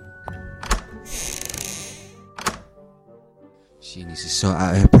 She needs to sort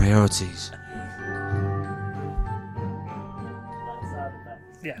out her priorities.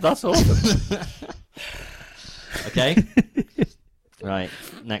 Yeah. That's awesome. Okay. Right.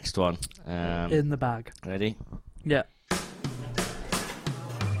 Next one. In the bag. Ready? Yeah.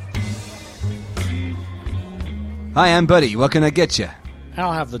 Hi, I'm Buddy. What can I get you?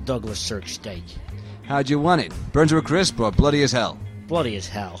 I'll have the Douglas Sirk steak. How'd you want it? Burned to a crisp or bloody as hell? Bloody as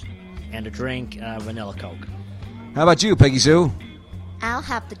hell. And a drink, vanilla Coke. How about you, Peggy Sue? I'll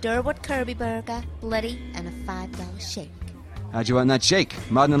have the Durwood Kirby burger, bloody, and a $5 shake. How'd you want that shake?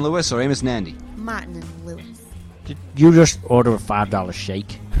 Martin and Lewis or Amos and Andy? Martin and Lewis. Did you just order a $5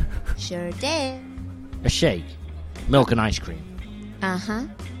 shake? Sure did. A shake? Milk and ice cream. Uh-huh.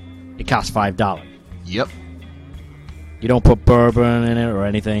 It costs $5. Yep. You don't put bourbon in it or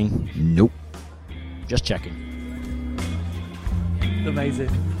anything? Nope. Just checking. Amazing.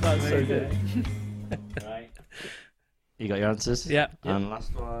 That's so good. Right. You got your answers? Yeah. And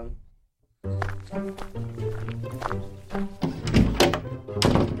last one.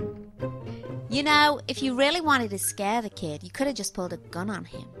 You know, if you really wanted to scare the kid, you could have just pulled a gun on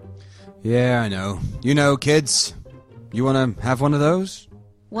him. Yeah, I know. You know, kids. You want to have one of those?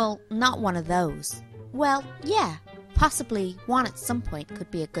 Well, not one of those. Well, yeah. Possibly one at some point could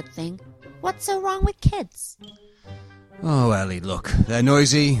be a good thing. What's so wrong with kids? Oh, Ellie, look. They're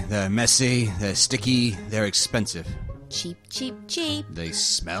noisy, they're messy, they're sticky, they're expensive. Cheap, cheap, cheap. They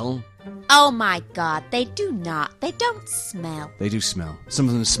smell. Oh my god, they do not. They don't smell. They do smell. Some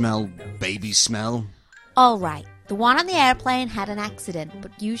of them smell baby smell. Alright, the one on the airplane had an accident,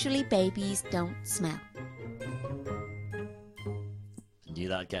 but usually babies don't smell. Do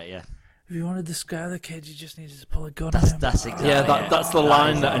that get you? If you wanted to scare the kid, you just needed to pull a gun on him. That's exactly Yeah, it. that's the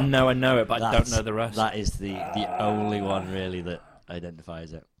line that I know it, but I don't know the rest. That is the only one really that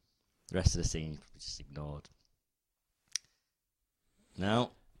identifies it. The rest of the scene is just ignored.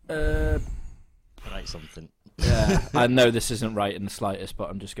 No. Write something. Yeah, I know this isn't right in the slightest, but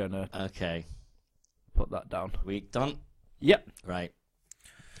I'm just going to Okay. put that down. We done? Yep. Right.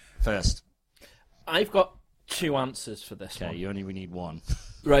 First. I've got 2 answers for this Okay, one. you only need one.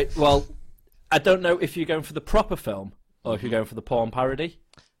 Right, well, I don't know if you're going for the proper film or if you're going for the porn parody.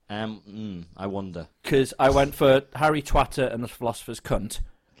 I wonder. Because I went for Harry Twatter and the Philosopher's Cunt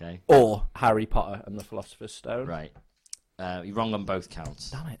Okay. or Harry Potter and the Philosopher's Stone. Right. You're wrong on both counts,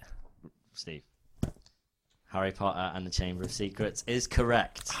 Damn it. Steve. Harry Potter and the Chamber of Secrets is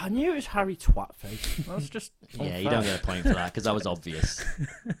correct. I knew it was Harry Twatface. That was just Yeah, you don't get a point for that because that was obvious.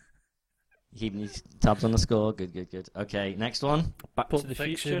 Keeping your tabs on the score. Good. Okay, next one. Back Pulp to the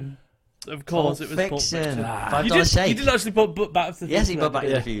Fiction. Future. Of course, Pulp it was Pulp Fiction. Fiction. $5 shake. You didn't actually put Back to the Future. Yes, he put Back to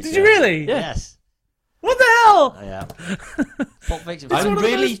did the you? Future. Did you really? Yes. What the hell? Oh, yeah. Pulp Fiction. It's I'm one of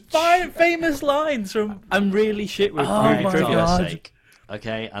really the most famous lines from. I'm really shit with Oh movie my trivia. God. Shake.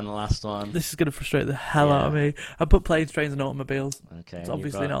 Okay, and the last one. This is going to frustrate the hell out of me. I put Planes, Trains, and Automobiles. Okay. It's and you've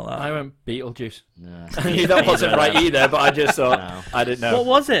obviously got- not that. I went Beetlejuice. No. I knew that wasn't right either, but I just thought No. I didn't know. What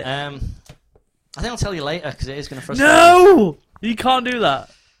was it? I think I'll tell you later because it is going to frustrate No! You can't do that.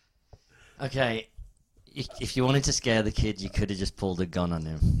 you. Okay. If you wanted to scare the kid, you could have just pulled a gun on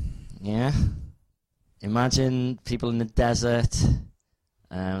him. Yeah? Imagine people in the desert.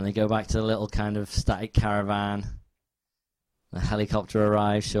 They go back to the little kind of static caravan. The helicopter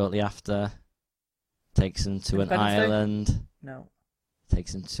arrives shortly after. Takes them to an Independence Day? island. No.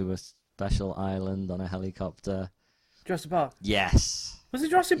 Takes them to a special island on a helicopter. Jurassic Park. Yes. Was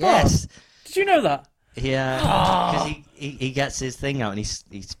it Jurassic Park? Yes. Did you know that? Yeah, because he gets his thing out and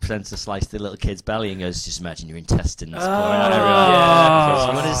he pretends to slice the little kid's belly and goes, "Just imagine your intestines." pouring out everywhere." yeah. So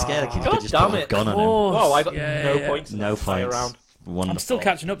you wanted to scare the kid, you God could just damn put a it. gun on him. Oh, I got Yeah, no yeah. points. No Fly points. around. Wonderful. I'm still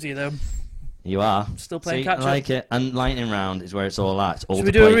catching up to you, though. You are. Still playing See, catch up. I like it. And lightning round is where it's all at. It's all Should to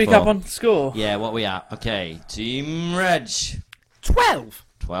we do a play recap for. on the score? Yeah, what we at? Okay, Team Reg 12.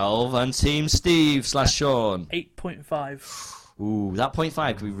 12 and Team Steve / Sean. 8.5. Ooh, that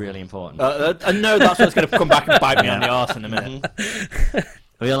 0.5 could be really important. I know that's what's going to come back and bite me on the arse in a minute. Are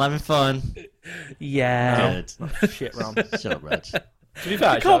we all having fun? Yeah. Good. Shit round. Shut up, Reg. To be fair,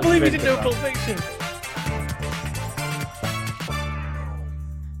 I can't believe you didn't know Pulp Fiction.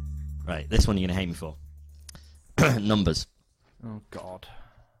 Right, this one you're going to hate me for. Numbers. Oh God.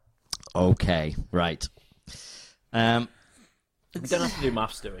 Okay, right. We don't have to do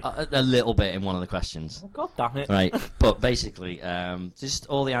maths, do we? A little bit in one of the questions. Oh, God damn it. Right, but basically, just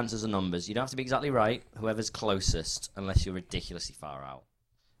all the answers are numbers. You don't have to be exactly right. Whoever's closest, unless you're ridiculously far out.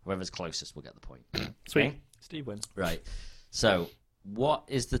 Whoever's closest will get the point. Sweet. Okay? Steve wins. Right. So, what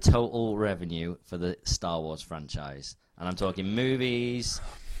is the total revenue for the Star Wars franchise? And I'm talking movies,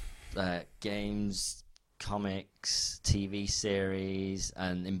 games, comics, TV series,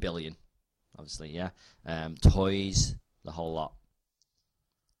 and in billion, obviously, yeah. Toys, the whole lot.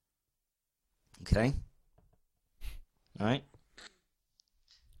 Okay. All right.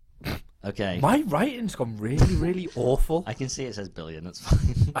 Okay. My writing's gone really, really awful. I can see it says billion. That's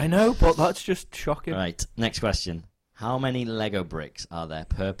fine. I know, but that's just shocking. Right. Next question. How many Lego bricks are there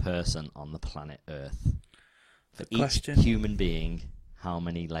per person on the planet Earth? For Good each question. human being, how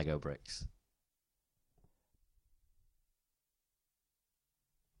many Lego bricks?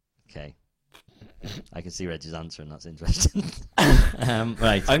 Okay. I can see Reggie's answer, and that's interesting.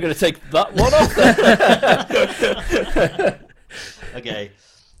 Right. I'm going to take that one off. Okay.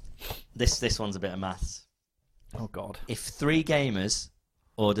 This one's a bit of maths. Oh God. If 3 gamers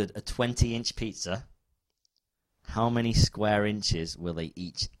ordered a 20-inch pizza, how many square inches will they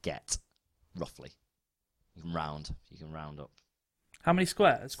each get, roughly? You can round. You can round up. How many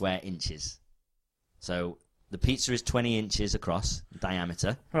squares? Square inches. So the pizza is 20 inches across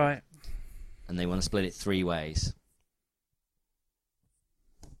diameter, Right. and they want to split it 3 ways.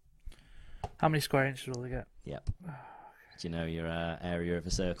 How many square inches will they get? Yep. Do you know your area of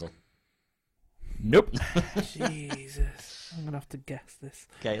a circle? Nope. Jesus. I'm going to have to guess this.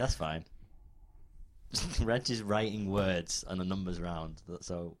 Okay, that's fine. Reg is writing words and the numbers round,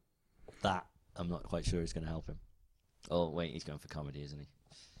 so that I'm not quite sure is going to help him. Oh, wait, he's going for comedy, isn't he?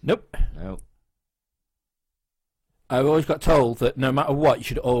 Nope. No. I've always got told that no matter what, you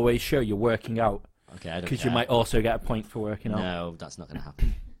should always show you're working out. Okay, I don't Because you care. might also get a point for working out. No, that's not going to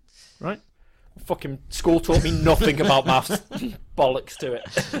happen. Right? Fucking school taught me nothing about maths. Bollocks to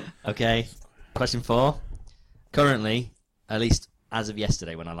it. Okay, question 4. Currently, at least as of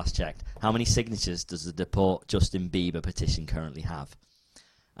yesterday when I last checked, how many signatures does the Deport Justin Bieber petition currently have?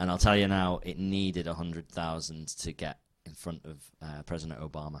 And I'll tell you now, it needed 100,000 to get in front of President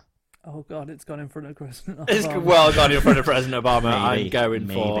Obama. Oh, God, it's gone in front of President It's Obama. well gone in front of President Obama.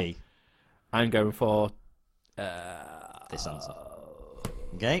 Maybe, I'm going for this answer.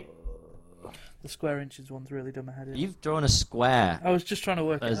 Okay, The square inches one's really done my head in. you've drawn a square. I was just trying to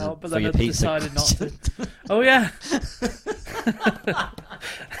work it As a- out, but for then your I pizza decided not to. question. Oh, yeah.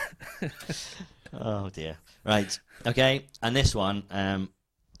 Oh dear. Right. Okay. And this one, I'm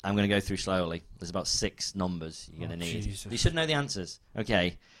going to go through slowly. There's about 6 numbers you're going to need. Jesus. You should know the answers.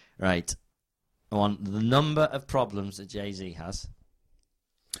 Okay. Right. I want the number of problems that Jay-Z has.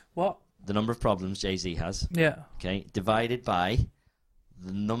 What? the number of problems Jay-Z has, Yeah. okay, divided by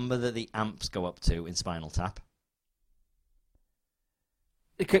the number that the amps go up to in Spinal Tap.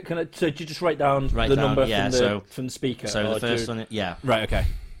 So did you just write down the number from the speaker? So the first one, yeah. Right, okay.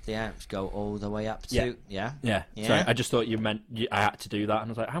 The amps go all the way up to, yeah. Sorry, I just thought you meant I had to do that, and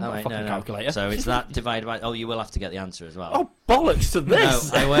I was like, I haven't got a fucking calculator. So it's that divided by, you will have to get the answer as well. Oh, bollocks to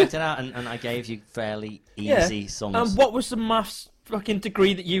this! No, I worked it out, and I gave you fairly easy sums. And what was the maths fucking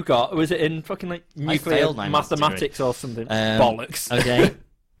degree that you got? Was it in fucking like nuclear failed my mathematics or something? Bollocks. Okay.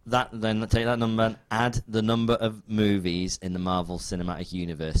 Then take that number and add the number of movies in the Marvel Cinematic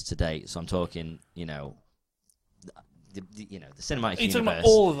Universe to date. So I'm talking, the cinematic universe. You're talking about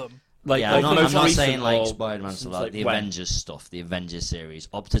all of them. I'm not saying like Spider-Man stuff, like the Avengers stuff, the Avengers series,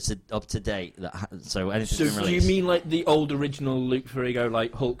 up to date. So anything. So do you mean like the old original Luke Ferrigno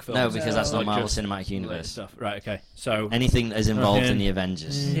like Hulk films? No, because that's not Marvel Cinematic Universe stuff. Right. Okay. So anything that is involved in the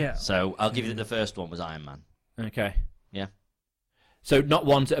Avengers. Yeah. So I'll give you the first one was Iron Man. Okay. Yeah. So not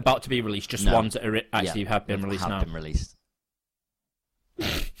ones that are about to be released, just ones that are actually have been released now. Have been released.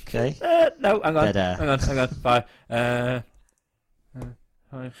 Okay. No, hang on. Bye.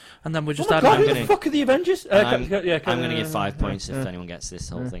 And then we're just adding. Who the fuck are the Avengers? I'm going to give 5 points if anyone gets this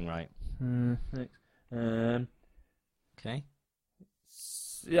whole thing right. Okay.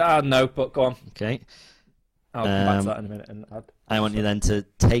 Yeah, no, but go on. Okay. I'll come back to that in a minute and add. I want you then to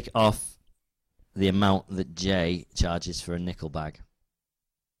take off the amount that Jay charges for a nickel bag.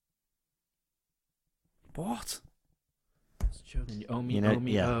 What? You owe me,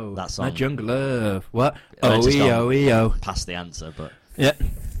 that song. My jungle love. What? Oh. Past the answer, but yeah.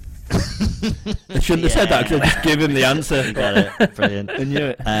 I shouldn't have said that because I just give him the answer. You got it. Brilliant. I knew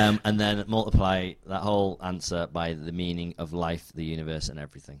it. And then multiply that whole answer by the meaning of life, the universe, and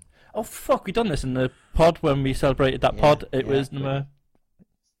everything. Oh fuck! We done this in the pod when we celebrated that pod. It was number.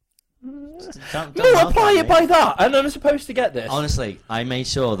 Multiply it by that, and I'm supposed to get this. Honestly, I made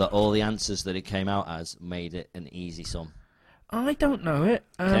sure that all the answers that it came out as made it an easy sum. I don't know it.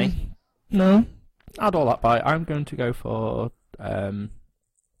 Okay. No. Add all that by. I'm going to go for.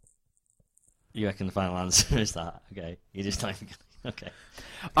 You reckon the final answer is that? Okay. You just not even. Okay.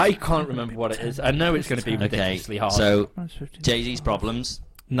 I can't remember what it is. I know it's going to be ridiculously hard. So, Jay-Z's problems.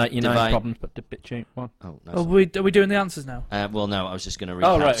 99 problems, but the bit change one. Oh, no. Are we doing the answers now? Well, no. I was just going to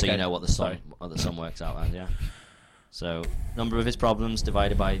recap so you know what the sum works out as. Yeah. So, number of his problems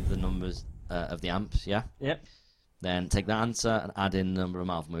divided by the numbers of the amps. Yeah. Yep. Then take that answer and add in the number of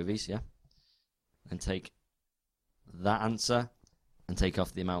Marvel movies. Yeah. And take that answer and take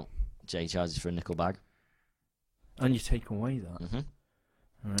off the amount Jay charges for a nickel bag. And you take away that. Mm-hmm.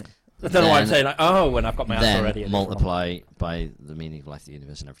 All right. I don't know why I'm saying like, when I've got my answer already. Then multiply by the meaning of life, the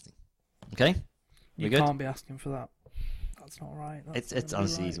universe, and everything. Okay? You can't be asking for that. That's not right. It's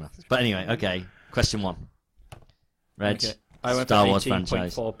honestly easy maths. But anyway, okay. Question 1. Reg, okay. I went Star for Wars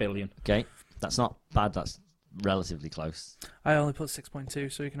franchise. 18.4 billion. Okay. That's not bad. That's relatively close. I only put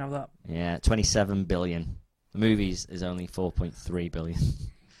 6.2, so you can have that. Yeah, 27 billion. The movies is only 4.3 billion.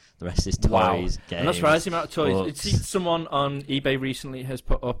 The rest is toys, games. And that's right, the amount of toys. Books. It's, someone on eBay recently has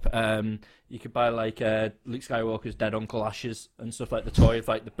put up, you could buy like Luke Skywalker's dead Uncle Ashes and stuff like the toy of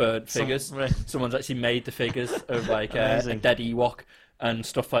like the bird figures. Someone's actually made the figures of like a dead Ewok and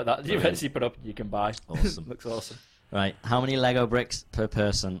stuff like that. You've actually put up, you can buy. Awesome. Looks awesome. Right, how many Lego bricks per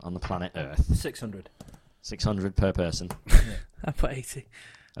person on the planet Earth? 600. 600 per person. I put 80.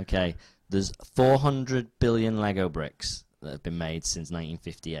 Okay, there's 400 billion Lego bricks that have been made since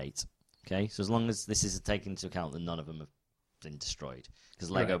 1958. Okay, so as long as this is taken into account that none of them have been destroyed,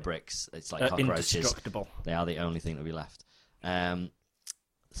 because Lego bricks, it's like cockroaches. Indestructible. They are the only thing that will be left.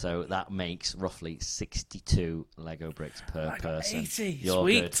 So that makes roughly 62 Lego bricks per person. 80. You're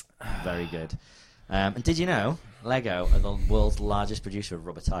Sweet. good. Very good. And did you know Lego are the world's largest producer of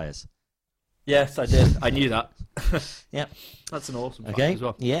rubber tyres? Yes, I did. I knew that. Yep. That's an awesome fact Okay. as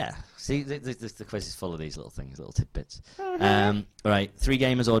well. Yeah. See, the quiz is full of these little things, little tidbits. Right. 3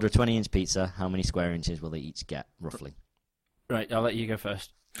 gamers order a 20-inch pizza. How many square inches will they each get, roughly? Right, I'll let you go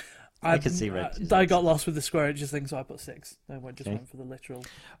first. I could see Reg. I got lost with the square inches thing, so I put 6. I went for the literal.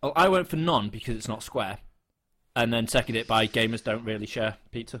 Oh, I went for none because it's not square. And then second it by gamers don't really share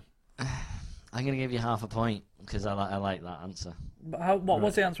pizza. I'm going to give you half a point because I like that answer. But what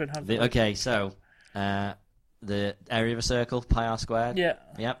was the answer? Okay, so the area of a circle, pi r squared. Yeah.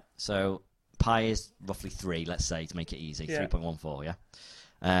 Yep. So pi is roughly 3, let's say, to make it easy. Yeah. 3.14,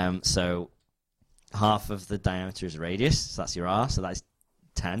 yeah? So half of the diameter is a radius, so that's your r, so that's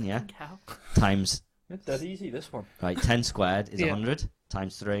 10, yeah? How? Times... It's dead easy, this one. Right, 10 squared is 100,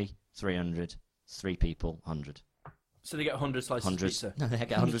 times 3, 300, 3 people, 100. So they get 100 slices of pizza. No, they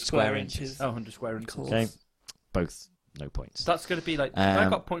get 100 square inches. Oh, 100 square inches. Okay, both no points. That's going to be like I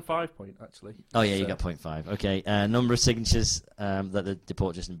got 0.5 point actually. Oh yeah, you So- got 0.5. Okay, number of signatures that the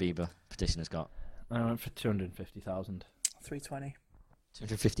Deport Justin Bieber petitioner's got. I went for 250,000. 320.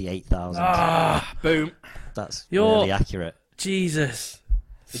 258,000. Boom. That's You're- really accurate. Jesus.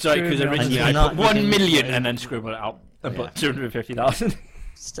 It's right because Screw me. originally And I you're put not- 1 you can- million and then scribbled it out and Yeah. put 250,000.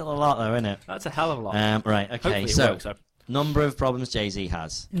 Still a lot though, isn't it? That's a hell of a lot. Right. Okay. Hopefully it So works out. number of problems Jay-Z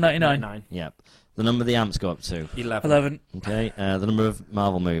has. 99. 9. Yep. The number the amps go up to. 11. 11. Okay. The number of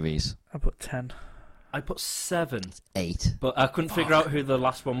Marvel movies. I put 10. I put 7, 8. but I couldn't figure out who the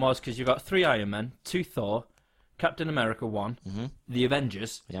last one was because you got 3 Iron Men, 2 Thor, Captain America 1, Mm-hmm. The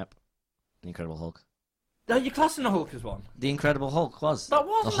Avengers. Yep. The Incredible Hulk. Are you classing the Hulk as one? The Incredible Hulk was. That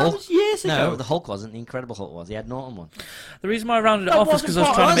wasn't. The That Hulk- was years ago. No, the Hulk wasn't. The Incredible Hulk was. The Ed Norton one. The reason why I rounded it That off is wasn't because I was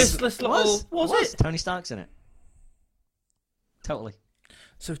part trying of to this make... list little. Was it? Tony Stark's in it. Totally.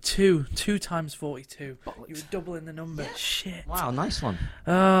 So 2 times 42. You were doubling the number. Shit. Wow, nice one.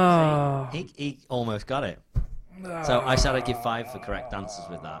 Oh. He almost got it. So I said I'd give 5 for correct answers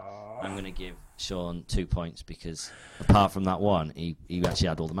with that. I'm going to give Sean 2 points because apart from that one, he actually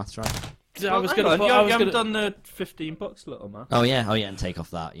had all the maths right. I was Hang going on, to... you I was haven't going done the $15, little man. Oh yeah, and take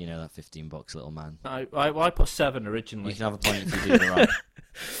off that, that $15, little man. I put 7 originally. You can have a point if you do the right.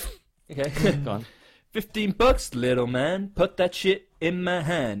 Okay. Go on. $15, little man. Put that shit in my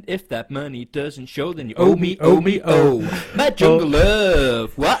hand. If that money doesn't show, then you owe me, My jungle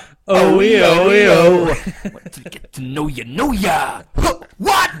love. What? Oh, What to get to know ya.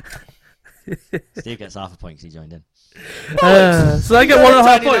 What? Steve gets half a point because he joined in. So I get 1.5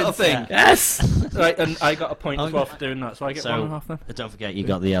 Tiny little points. thing. Yes! Right, and I got a point as Okay. well for doing that, so I get 1.5 then. Don't forget you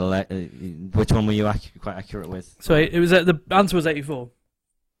got the which one were you quite accurate with? So it was the answer was 84.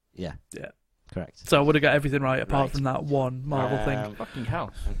 Yeah. Yeah. Correct. So I would have got everything right apart Right. from that one Marvel thing. Fucking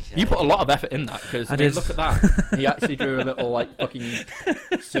hell. Okay. You put a lot of effort in that, because I I mean, did. look at that. He actually drew a little, like, fucking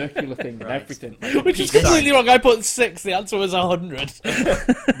circular thing and everything. Like, Which is peace sign. completely wrong. I put 6. The answer was 100.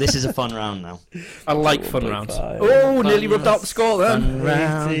 This is a fun round now. I like fun rounds. 1.5. Oh, nearly rubbed out the score then. Fun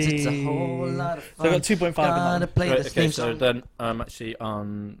rounds, it's a whole lot of So I fun. got 2.5 in Gotta that one. play Right, the okay, theme so song. then I'm actually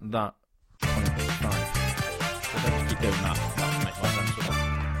on that 0.5. So let's keep doing that. That makes more sense. doesn't it?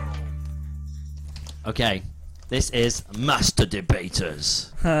 Okay, this is Master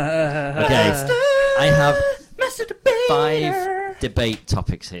Debaters. Okay. I have 5 debate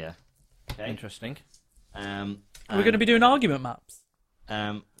topics here. Okay. Interesting. We're going to be doing argument maps.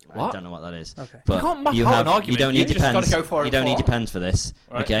 I What? don't know what that is. Okay. But You can't map you out have. an argument. You don't You need just your gotta pens. go for You it don't need for- your pens for this.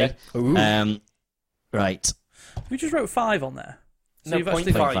 Right, Okay. Right. We just wrote 5 on there. So No, you've point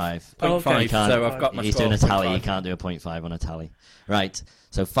actually... 0.5. Oh, okay. 0.5, You can't- so I've got my He's score. doing a tally. 0.5. You can't do a 0.5 on a tally. Right.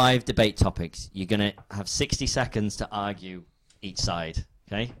 So 5 debate topics. You're gonna have 60 seconds to argue each side.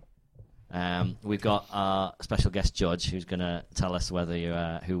 Okay. We've got our special guest judge who's gonna tell us whether you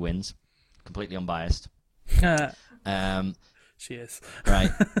who wins. Completely unbiased. She is. Right.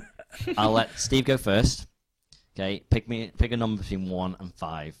 I'll let Steve go first. Okay. Pick a number between 1 and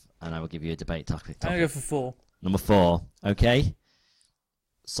 5, and I will give you a debate topic. I'm going to go for 4. Number 4. Okay.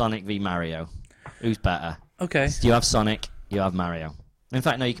 Sonic v Mario. Who's better? Okay. Do you have Sonic? You have Mario. In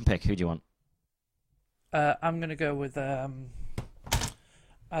fact, no. You can pick. Who do you want? I'm going to go with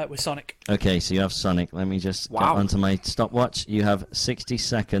Sonic. Okay. So you have Sonic. Let me just get Wow. onto my stopwatch. You have 60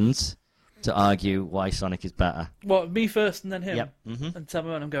 seconds to argue why Sonic is better. What, me first and then him? Yep. Mhm. And tell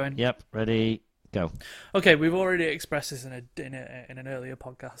me when I'm going. Yep. Ready? Go. Okay, we've already expressed this in an earlier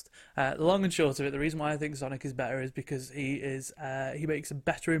podcast. The long and short of it, the reason why I think Sonic is better is because he makes a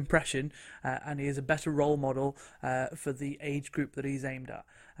better impression and he is a better role model for the age group that he's aimed at.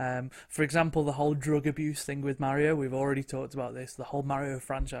 For example, the whole drug abuse thing with Mario, we've already talked about this. The whole Mario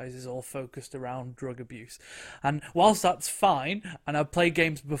franchise is all focused around drug abuse. And whilst that's fine, and I've played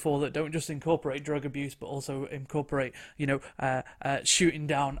games before that don't just incorporate drug abuse, but also incorporate, shooting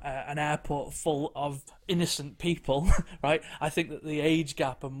down an airport full of innocent people, right? I think that the age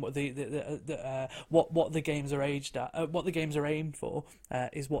gap and what the games are aged at, what the games are aimed for,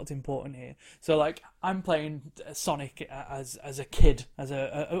 is what's important here. So, like, I'm playing Sonic as a kid,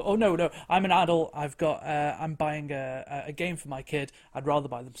 I'm an adult. I'm buying a game for my kid. I'd rather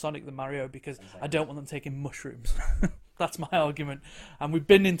buy them Sonic than Mario because I don't want them taking mushrooms. That's my argument, and we've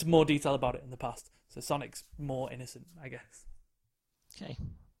been into more detail about it in the past. So Sonic's more innocent, I guess. Okay.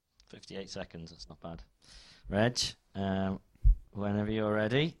 58 seconds. That's not bad. Reg, whenever you're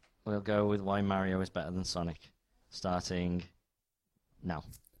ready, we'll go with why Mario is better than Sonic. Starting now.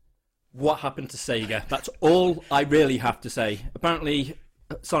 What happened to Sega? That's all I really have to say. Apparently,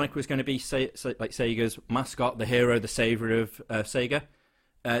 Sonic was going to be like Sega's mascot, the hero, the savior of Sega.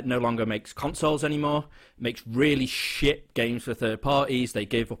 No longer makes consoles anymore. Makes really shit games for third parties. They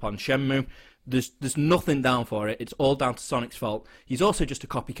gave up on Shenmue. There's nothing down for it. It's all down to Sonic's fault. He's also just a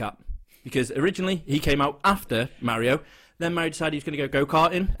copycat because originally he came out after Mario. Then Mario decided he was going to go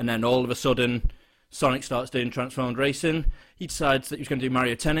karting, and then all of a sudden Sonic starts doing Transformed Racing. He decides that he was going to do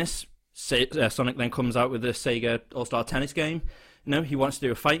Mario Tennis. Sonic then comes out with the Sega All-Star Tennis game. He wants to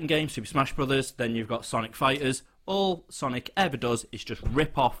do a fighting game, Super Smash Brothers. Then you've got Sonic Fighters. All Sonic ever does is just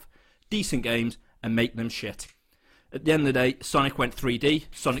rip off decent games and make them shit. At the end of the day, Sonic went 3D.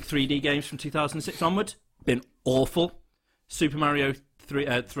 Sonic 3D games from 2006 onward, been awful. Super Mario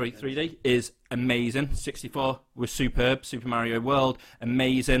 3D is amazing. 64 was superb. Super Mario World,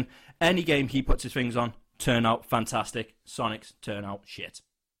 amazing. Any game he puts his fingers on, turn out fantastic. Sonic's turn out shit.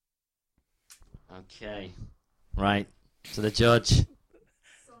 Okay. Right. So the judge.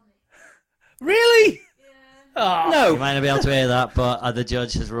 Really? Oh. No. You might not be able to hear that, but the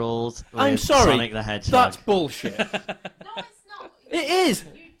judge has ruled with I'm sorry. Sonic the Hedgehog. That's bullshit. No, it's not. It is.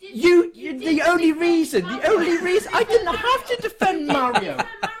 You the only reason. I didn't have to defend Mario.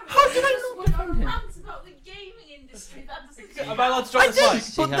 How did I not defend him? Rant about the gaming industry. That doesn't. Am I allowed to drop this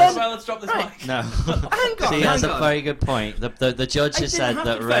mic? But has- then, Am I allowed to drop this mic? No. hang on, She has hang a on. very good point. The judge I has didn't said have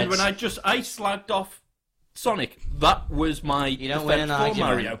that to Reg... defend when I slagged off Sonic. That was my You don't win an defense for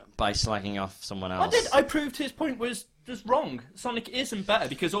argument Mario. by slagging off someone I else. did. I proved his point was just wrong. Sonic isn't better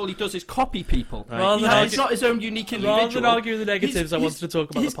because all he does is copy people. Right. Rather than He's not his own unique individual. Rather than argue the negatives, I wanted to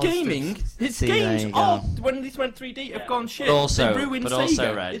talk about his the positives. gaming. His See, there games, you go. when these went 3D, have gone shit. But also- they ruined but Sega.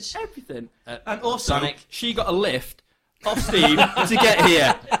 also, Reg, it's everything. uh, And also, Sonic- she got a lift off Steve to get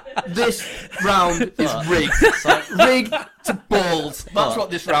here. This round is What? rigged. Rigged to balls. That's What? what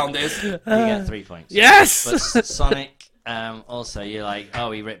this round is. You get 3 points. Yes! But Sonic, also, you're like,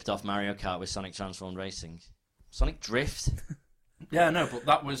 oh, he ripped off Mario Kart with Sonic Transformed Racing. Sonic Drift? Yeah, no, but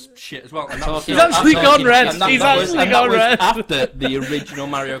that was shit as well. And that Talking- was He's actually I'm gone talking- red. and that He's was- actually and that gone was red. after the original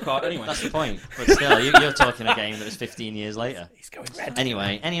Mario Kart anyway. That's the point. But still, you're talking a game that was 15 years later. He's going red.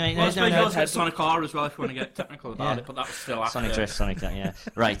 Anyway, Well, I no, suppose you no. also had Sonic R as well if you want to get technical about Yeah. it, but that was still after. Sonic Drift, Sonic that, yeah.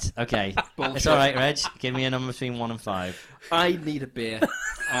 Right, okay. Bullshit. It's alright, Reg. Give me a number between 1 and 5. I need a beer.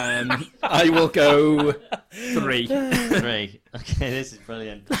 I will go 3. 3. Okay, this is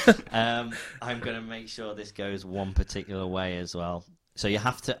brilliant. I'm going to make sure this goes one particular way as well. So you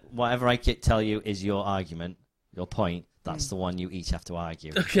have to, whatever I tell you is your argument, your point, that's the one you each have to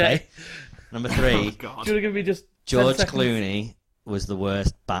argue. Okay. Number 3, Oh, God. Do you want to give me just 10 George seconds? Clooney was the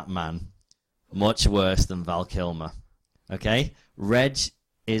worst Batman. Much worse than Val Kilmer. Okay? Reg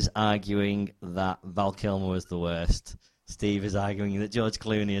is arguing that Val Kilmer was the worst. Steve is arguing that George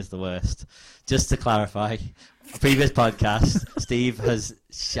Clooney is the worst. Just to clarify, a previous podcast, Steve has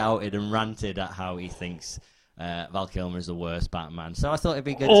shouted and ranted at how he thinks Val Kilmer is the worst Batman. So I thought it'd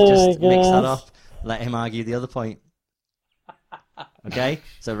be good to just mix that up, let him argue the other point. Okay?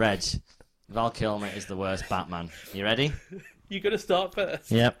 So Reg, Val Kilmer is the worst Batman. You ready? You got to start first.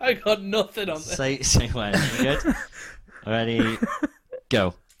 Yep. I got nothing on this. Say when. You good? Ready?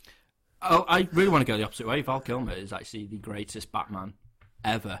 Go. Oh, I really want to go the opposite way. Val Kilmer is actually the greatest Batman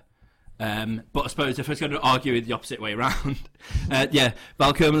ever. But I suppose if I was going to argue it the opposite way around,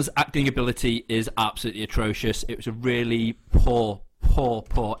 Val Kilmer's acting ability is absolutely atrocious. It was a really poor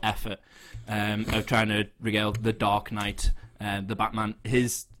effort of trying to regale the Dark Knight, the Batman.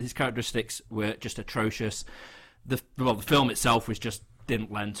 His characteristics were just atrocious. The film itself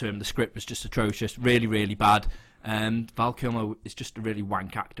didn't lend to him. The script was just atrocious, really, really bad. Val Kilmer is just a really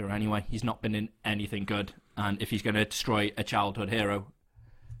wank actor anyway. He's not been in anything good, and if he's going to destroy a childhood hero,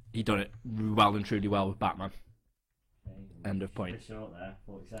 he done it well and truly well with Batman. End of point.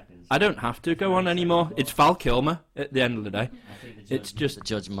 I don't have to go on anymore. It's Val Kilmer at the end of the day. It's just The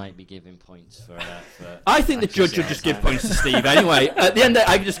judge might be giving points for I think the judge should just give points to Steve anyway. At the end of it,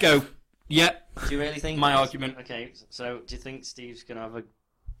 I can just go, yeah, Do you really think my argument. Okay, so do you think Steve's gonna have a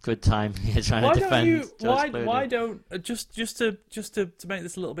good time here trying Why to don't defend you? George Clooney? Why don't just to make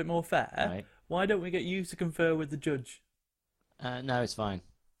this a little bit more fair? Right. Why don't we get you to confer with the judge? No, it's fine.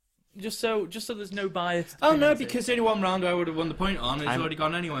 Just so there's no bias. Oh no, because only one round I would have won the point on. It's I'm- already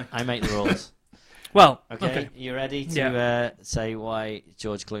gone anyway. I make the rules. well, Okay, you ready to Yeah. say why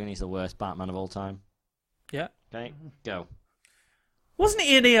George Clooney's the worst Batman of all time? Yeah. Okay, go. Wasn't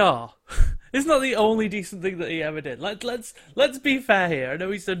he in ER? Isn't that the only decent thing that he ever did? Let's be fair here. I know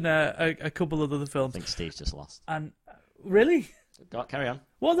he's done a couple of other I films. think Steve's just lost. And really, Go, carry on.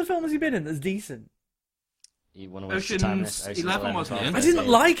 what other film has he been in that's decent? You want to waste your time? This? Ocean's 11, wasn't it? I didn't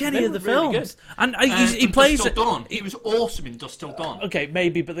like any of the really films. And he and plays... Dust Till Dawn. He was awesome in Dust Till Dawn. Okay,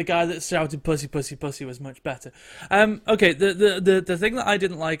 maybe, but the guy that shouted "pussy, pussy, pussy" was much better. Okay, the thing that I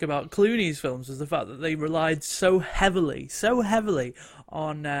didn't like about Clooney's films was the fact that they relied so heavily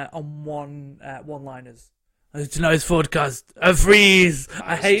on one-liners. Tonight's podcast, a freeze.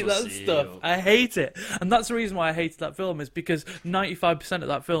 I hate that stuff. I hate it, and that's the reason why I hated that film. Is because 95% of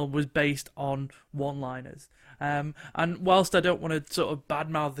that film was based on one-liners. And whilst I don't want to sort of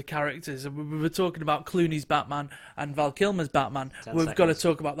badmouth the characters, we were talking about Clooney's Batman and Val Kilmer's Batman. We've got to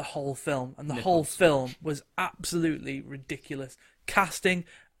talk about the whole film, and the whole film was absolutely ridiculous. Casting,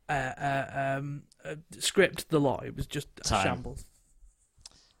 script, the lot. It was just a shambles.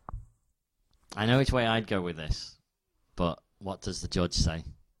 I know which way I'd go with this, but what does the judge say?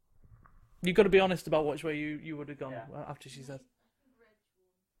 You've got to be honest about which way you would have gone after she said.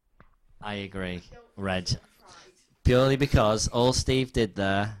 I agree, Reg. Purely because all Steve did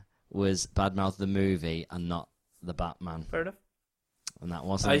there was badmouth the movie and not the Batman. Fair enough. And that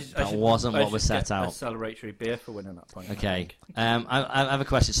wasn't what was set out. A celebratory beer for winning that point. Okay. I have a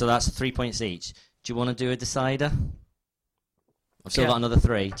question. So that's 3 points each. Do you want to do a decider? I've still got another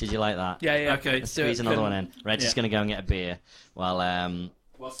 3. Did you like that? Yeah. Okay. Let's squeeze another one in. Reg's just going to go and get a beer while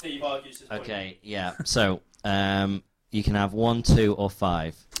Steve argues his point. Okay, yeah. So you can have 1, 2, or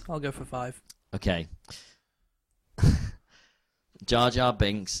 5. I'll go for 5. Okay. Jar Jar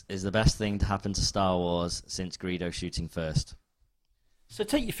Binks is the best thing to happen to Star Wars since Greedo shooting first. So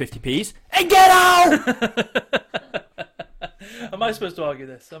take your 50p's and get out! Am I supposed to argue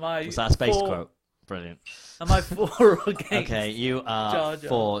this? Was that a space quote? Brilliant. Am I for or against? Okay, you are Jar Jar.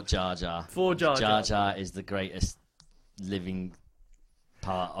 for Jar Jar. For Jar Jar. Jar Jar is the greatest living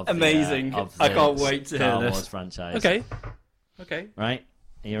part of Amazing. The, of I the can't wait to Star hear Wars this. franchise. Okay. Right?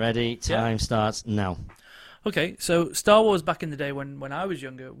 Are you ready? Time starts now. Okay, so Star Wars back in the day when I was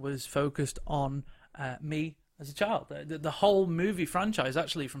younger was focused on me as a child. The whole movie franchise,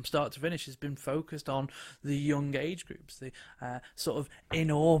 actually, from start to finish, has been focused on the young age groups, the sort of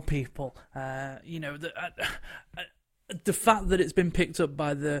in-awe people. The fact that it's been picked up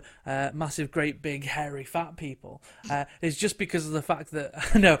by the massive, great, big, hairy, fat people is just because of the fact that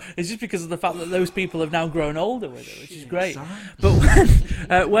it's just because of the fact that those people have now grown older with it, which is great.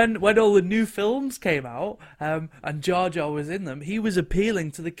 But when all the new films came out and Jar Jar was in them, he was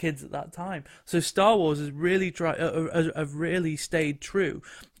appealing to the kids at that time. So Star Wars has really have really stayed true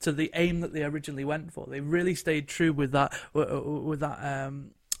to the aim that they originally went for. They really stayed true with that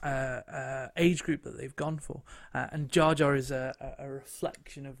age group that they've gone for, and Jar Jar is a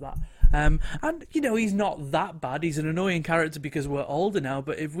reflection of that. And he's not that bad. He's an annoying character because we're older now.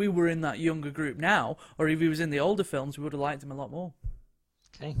 But if we were in that younger group now, or if he was in the older films, we would have liked him a lot more.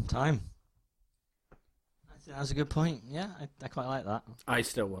 Okay, time. I think that's a good point. Yeah, I quite like that. I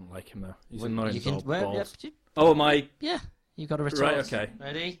still won't like him though. He's Well, annoying. you can- as all well, balls. yeah, Oh, am I? Yeah, you got to retort. Right, okay.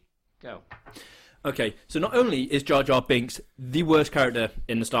 Ready? Go. Okay, so not only is Jar Jar Binks the worst character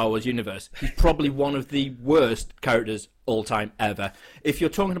in the Star Wars universe, he's probably one of the worst characters all time ever. If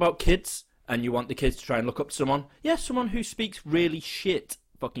you're talking about kids and you want the kids to try and look up to someone who speaks really shit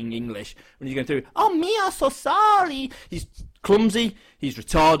fucking English when he's going through, oh, me, I'm so sorry. He's clumsy, he's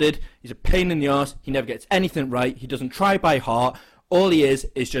retarded, he's a pain in the arse, he never gets anything right, he doesn't try by heart. All he is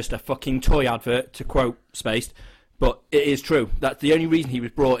just a fucking toy advert, to quote Spaced. But it is true. That's the only reason he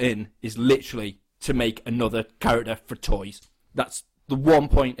was brought in, is literally to make another character for toys. That's the one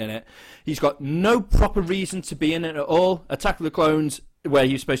point in it. He's got no proper reason to be in it at all. Attack of the Clones, where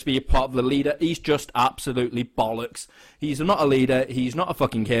he's supposed to be a part of the leader, he's just absolutely bollocks. He's not a leader, he's not a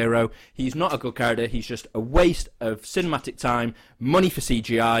fucking hero, he's not a good character, he's just a waste of cinematic time, money for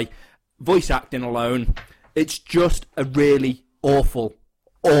CGI, voice acting alone. It's just a really awful,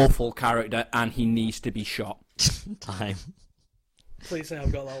 awful character, and he needs to be shot. Time. Please say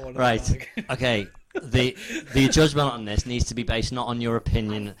I've got that one. Right. Okay. The judgment on this needs to be based not on your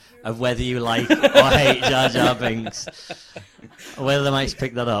opinion of whether you like or hate Jar Jar Binks, or whether the mic's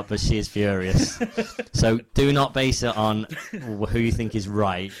picked that up, but she is furious. So do not base it on who you think is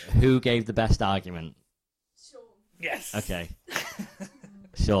right. Who gave the best argument? Sean. Yes. Okay.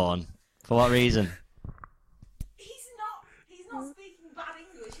 Sean. For what reason? He's not speaking bad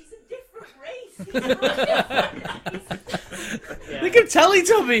English. He's a different race. Look at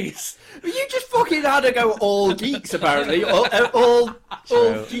Teletubbies. You just fucking had to go all geeks, apparently. All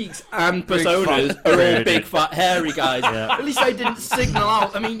geeks and personas are all big, fat, hairy guys. Yeah. At least I didn't signal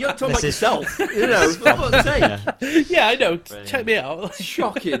out. I mean, you're talking about yourself. For fuck's sake. Yeah, I know. Brilliant. Check me out.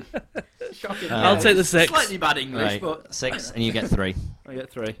 Shocking. I'll take the 6. Slightly bad English, Right. but... 6, and you get 3. I get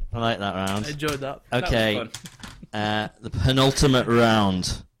 3. I like that I round. enjoyed that. Okay, That was fun. the penultimate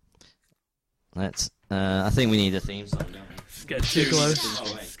round. Let's. I think we need a theme song, don't we? It's getting too close. Oh,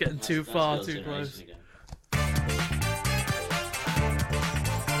 wait. It's getting too That's far Girls' too close. Generation again.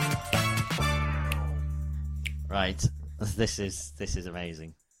 Right, this is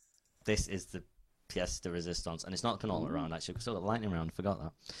amazing. This is the pièce de résistance, and it's not the penultimate round actually. We've still got the lightning round. Forgot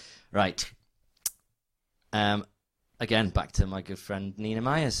that. Right. Again, back to my good friend Nina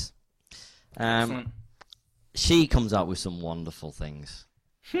Myers. Excellent. She comes out with some wonderful things.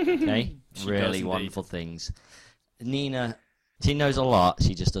 Okay, She really does indeed. wonderful things. Nina, she knows a lot.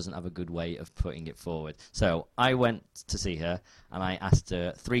 She just doesn't have a good way of putting it forward. So I went to see her and I asked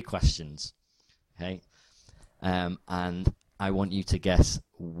her 3 questions. Okay, and I want you to guess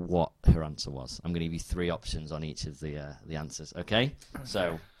what her answer was. I'm going to give you 3 options on each of the answers. Okay,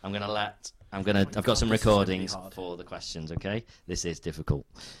 so I've got some recordings for the questions. Okay, this is difficult.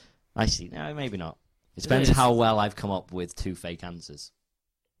 I see. No, maybe not. It depends is. how well I've come up with 2 fake answers.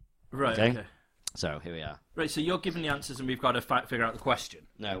 Right, Okay. okay. So here we are. Right, so you're giving the answers and we've got to figure out the question.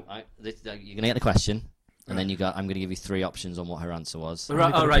 No, you're gonna get the question, and then I'm gonna give you 3 options on what her answer was.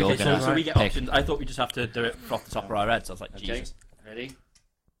 Right, oh, right, You're okay, gonna so we get pick. options. I thought we just have to do it off the top of our heads. I was like, Okay. Jesus. Ready?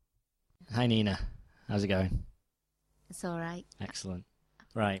 Hi Nina, how's it going? It's all right. Excellent.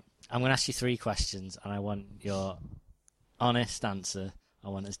 Right, I'm going to ask you 3 questions, and I want your honest answer. I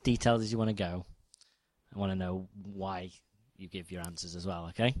want as detailed as you want to go. I want to know why you give your answers as well,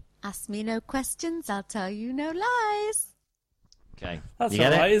 okay? Ask me no questions, I'll tell you no lies. Okay. That's you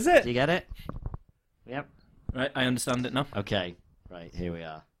get alright, it? is it? Do you get it? Yep. Right, I understand it now. Okay. Right, here we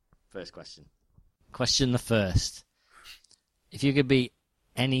are. First question. Question the first. If you could be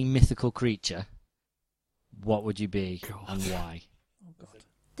any mythical creature, what would you be and why? Oh, God.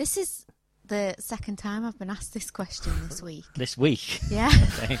 This is the second time I've been asked this question this week. This week? Yeah.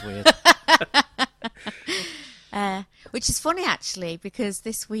 Okay, weird. Which is funny, actually, because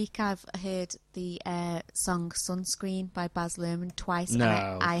this week I've heard the song Sunscreen by Baz Luhrmann twice. No.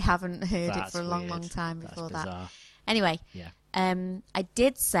 And I haven't heard it That's for a long, weird. long time That's before that. bizarre. Anyway, Yeah. I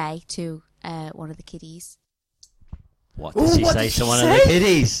did say to one of the kiddies, What did she say to one of the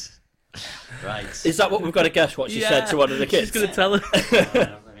kiddies? Right. Is that what we've got to guess what she said to one of the kids? She's going to tell her.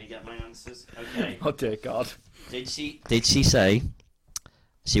 Let me get my answers. Okay. Oh, dear God. Did she say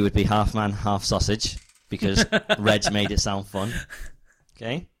she would be half man, half sausage because Reg made it sound fun?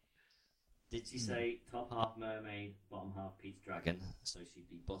 Okay. Did she say top half mermaid, bottom half Pete's dragon, so she'd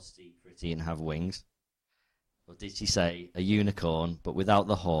be busty, pretty, and have wings? Or did she say a unicorn but without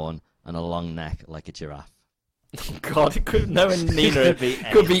the horn and a long neck like a giraffe? God, it could, knowing Nina,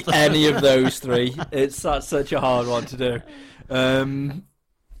 it could be any of those 3. That's such a hard one to do.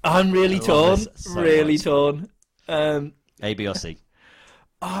 I'm really I love torn. this so Really much. torn. A, B, or C?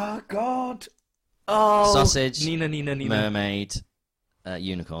 Oh, God. Oh, Sausage, Nina. Mermaid,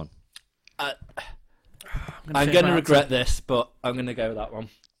 unicorn. I'm going to regret this, but I'm going to go with that one.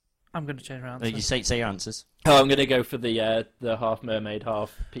 I'm going to change my You answer. say your answers. Oh, I'm going to go for the half mermaid,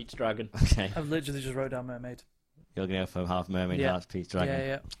 half Pete's dragon. Okay. I've literally just wrote down mermaid. You're going to go for half mermaid, Yeah. half Pete's dragon. Yeah,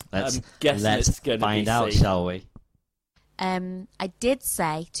 yeah. Let's I'm guessing it's gonna be find out, C. shall we? I did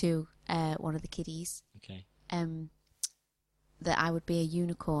say to one of the kiddies Okay. that I would be a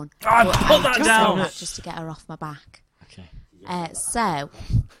unicorn. I but put that just down! said that just to get her off my back. Okay. So,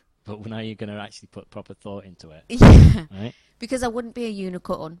 But now you're going to actually put proper thought into it, yeah. right? Because I wouldn't be a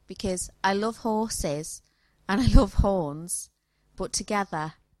unicorn, because I love horses and I love horns, but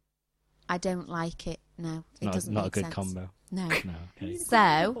together I don't like it. No, it doesn't Not a make good sense. combo. No. No, okay.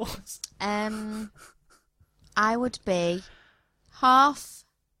 So, I would be half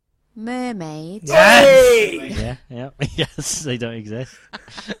mermaid. Yeah, yeah. Yes, they don't exist.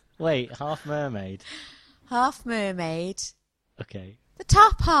 Wait, half mermaid. Half mermaid. Okay. The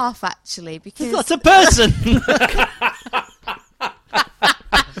top half, actually, because That's a person!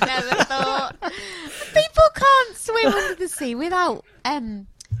 never thought. People can't swim under the sea without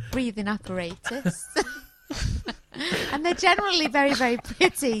breathing apparatus. And they're generally very, very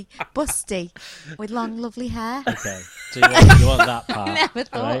pretty, busty, with long, lovely hair. Okay. So you want that part. Never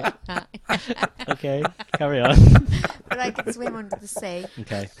thought right? of that. Okay, carry on. But I can swim under the sea.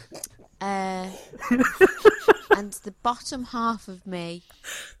 Okay. And the bottom half of me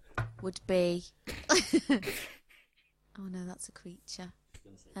would be... Oh no, that's a creature.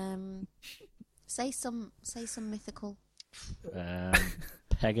 Say some mythical.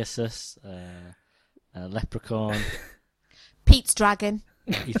 Pegasus, leprechaun. Pete's dragon.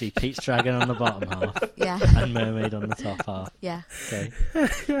 You see Pete's dragon on the bottom half. Yeah. And mermaid on the top half. Yeah. Okay.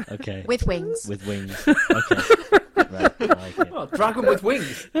 Okay. With wings. With wings. Okay. Right. like it. Oh, dragon with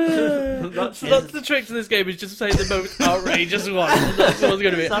wings. That's the trick to this game, is just say the most outrageous one. That's what it's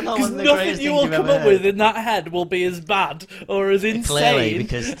going to be. It's not one Because of the nothing greatest you things will you've come ever up with heard. in that head will be as bad or as insane. Clearly,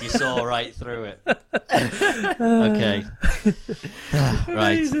 because you saw right through it. Okay.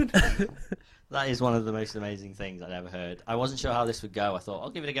 Right. That is one of the most amazing things I'd ever heard. I wasn't sure how this would go. I thought, I'll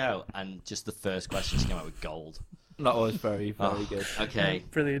give it a go. And just the first question came out with gold. That was very, very Oh, good. Okay.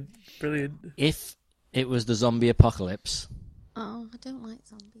 Brilliant. If it was the zombie apocalypse... Oh, I don't like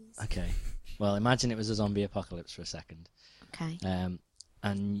zombies. Okay. Well, imagine it was a zombie apocalypse for a second. Okay.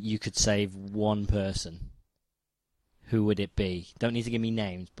 And you could save one person. Who would it be? Don't need to give me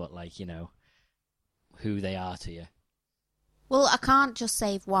names, but, like, you know, who they are to you. Well, I can't just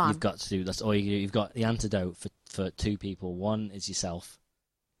save one. You've got to do. That's all you do. You've got the antidote for two people. One is yourself,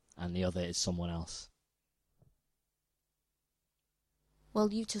 and the other is someone else.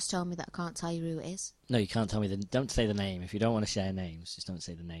 Well, you just told me that I can't tell you who it is. No, you can't tell me. Don't say the name. If you don't want to share names, just don't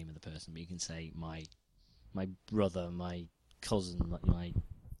say the name of the person. But you can say my brother, my cousin, my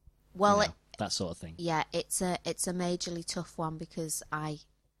Well, you know, that sort of thing. Yeah, it's a majorly tough one because I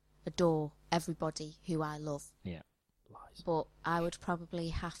adore everybody who I love. Yeah. But I would probably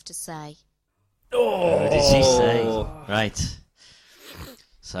have to say... Who did she say? Right.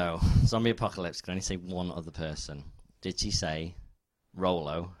 So, zombie apocalypse can only say one other person. Did she say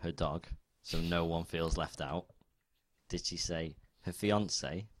Rolo, her dog, so no one feels left out? Did she say her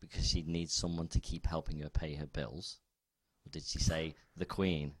fiancé because she needs someone to keep helping her pay her bills? Or did she say the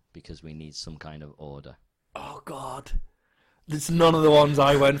Queen because we need some kind of order? Oh, God. It's none of the ones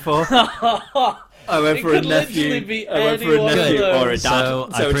I went for. I went for a nephew. I went for a nephew or a dad. So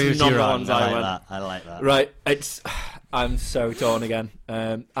I it's proved none you of the wrong. ones I went. like that. I like that. Right, I'm so torn again.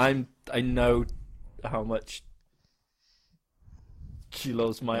 I know how much she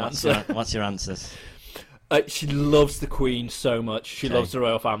loves my answer. What's your answers? She loves the Queen so much. She Okay. loves the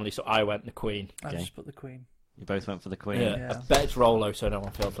royal family, so I went the Queen. I Okay. just put the Queen. You both went for the Queen. Yeah, Yeah. I bet it's Rolo, so no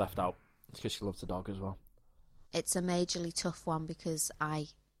one feels left out. It's because she loves the dog as well. It's a majorly tough one because I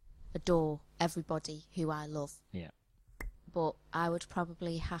adore everybody who I love. Yeah. But I would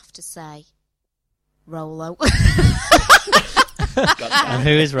probably have to say Rolo. And who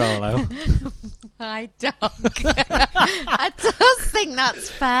is Rolo? My dog. I just think that's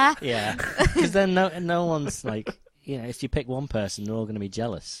fair. Yeah, because then no one's like, you know, if you pick one person, they're all going to be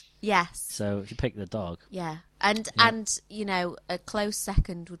jealous. Yes. So if you pick the dog, Yeah. And you know, a close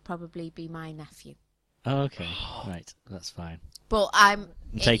second would probably be my nephew. oh, okay, right, that's fine. But I'm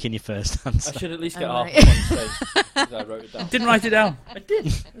taking your first answer. I should at least get Alright. half the one stage, 'cause I wrote it down. Didn't write it down. I did.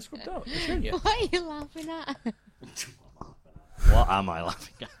 I scrubbed out. I showed you. What are you laughing at? What am I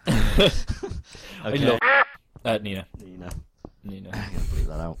laughing at? I Okay, love Nina. Nina, I'm gonna bleep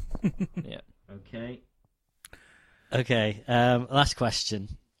that out. Yeah. Okay. Last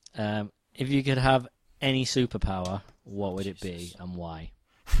question. If you could have any superpower, what would it be and why?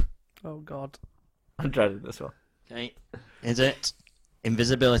 Oh, God. I'm dreading this one. Okay. Is it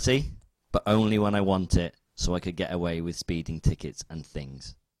invisibility, but only when I want it, so I could get away with speeding tickets and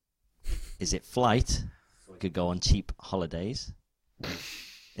things? Is it flight, so I could go on cheap holidays?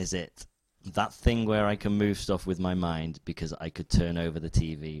 Is it that thing where I can move stuff with my mind because I could turn over the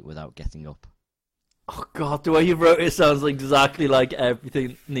TV without getting up? Oh, God, the way you wrote it sounds like exactly like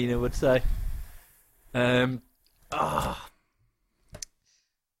everything Nina would say.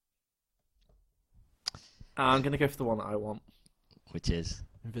 I'm going to go for the one that I want. Which is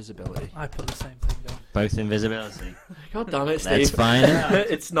Invisibility. I put the same thing down. both invisibility. God damn it, Steve. That's fine.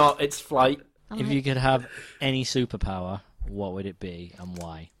 It's not, it's flight. If you could have any superpower, what would it be and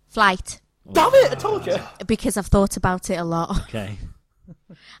why? Flight. Damn it, I told you. Because I've thought about it a lot. Okay.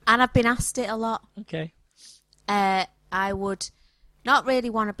 And I've been asked it a lot. Okay. I would not really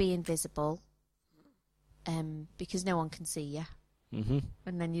want to be invisible. Because no one can see you. Mm-hmm.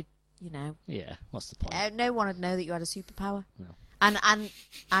 And then you know. Yeah, what's the point? No one would know that you had a superpower. No. And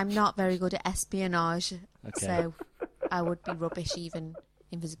I'm not very good at espionage. Okay. So I would be rubbish even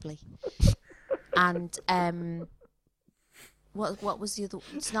invisibly. And what was the other?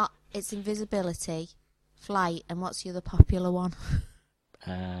 It's invisibility, flight, and what's the other popular one?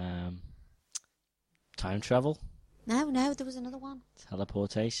 Time travel, No, there was another one.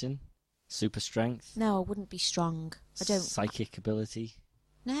 teleportation, super strength, No, I wouldn't be strong. I don't. psychic ability,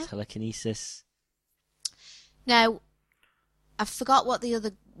 No, telekinesis. no. I forgot what the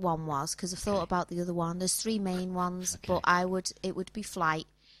other one was because I've thought about the other one. There's three main ones, Okay. but it would be flight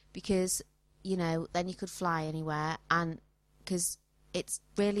because then you could fly anywhere, and because it's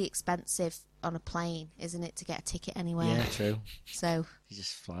really expensive on a plane, isn't it, to get a ticket anywhere? Yeah, true. So You're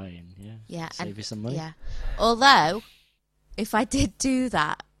just flying. Yeah. yeah, Save and you some money. yeah. Although if I did do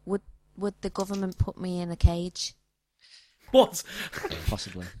that, would the government put me in a cage? What?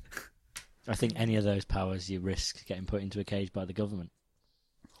 Possibly. I think any of those powers, you risk getting put into a cage by the government.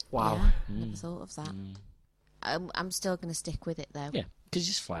 Wow. Yeah, I never thought of that. I'm still going to stick with it though. Yeah, because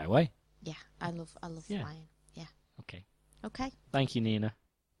you just fly away. Yeah, I love Yeah. flying. Yeah. Okay. Okay. Thank you, Nina.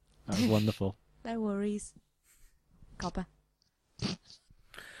 That was wonderful. No worries. Copper.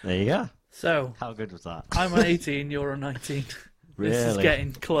 There you go. So, How good was that? I'm on 18, you're on 19. This is Really?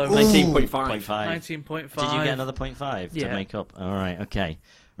 getting close. 19.5. 19.5. Did you get another 0.5 Yeah. to make up? All right. Okay.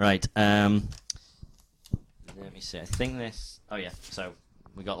 Right. Let me see. I think this. Oh yeah. So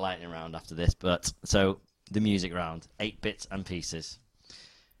we got lightning round after this, but so the music round, 8 bits and pieces.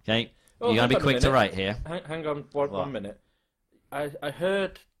 Okay. Oh, you gotta be hang on a quick to minute. write here. Hang on What? 1 minute. I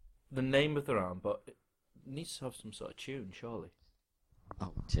heard the name of the round, but it needs to have some sort of tune, surely.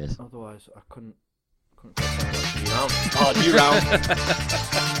 Oh, cheers. Otherwise, I couldn't new round. Oh, new round.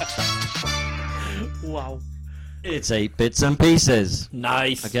 Wow. It's 8 bits and pieces.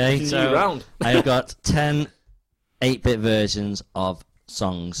 Nice. Okay, New so round. I've got 10 8-bit versions of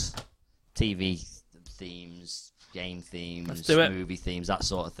songs, TV themes, game themes, Let's do it. movie themes, that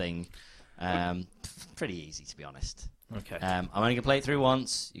sort of thing. Pretty easy, to be honest. Okay. I'm only going to play it through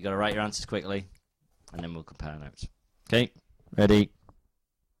once. You got to write your answers quickly, and then we'll compare notes. Okay, ready?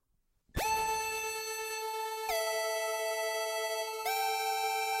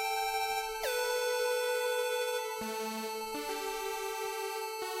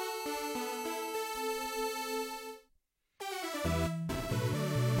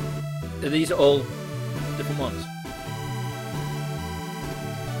 Are these all different ones?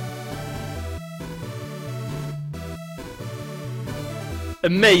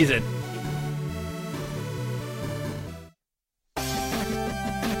 Amazing.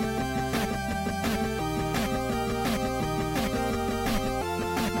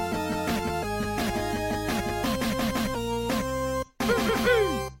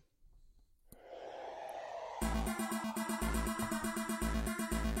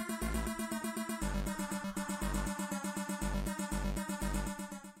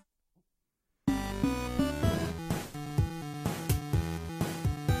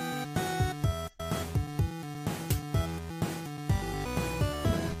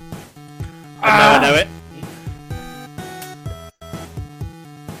 I know it.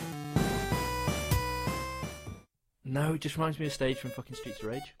 No, it just reminds me of stage from fucking Streets of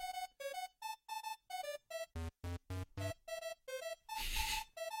Rage.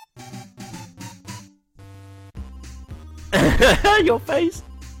 Your face.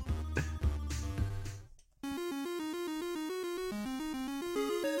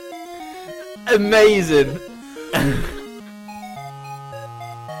 Amazing.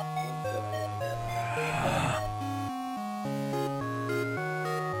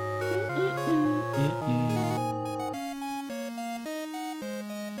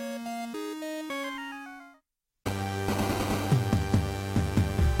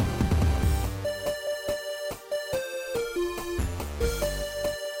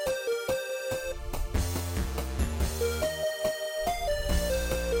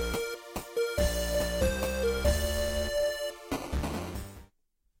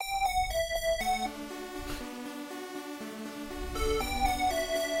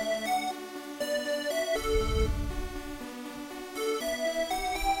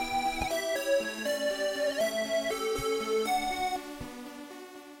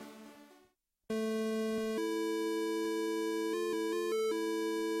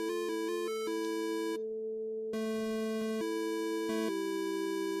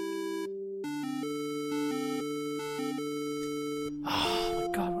 Oh my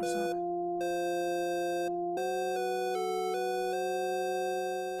god, what's that?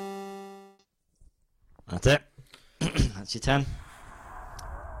 That's it. That's your 10.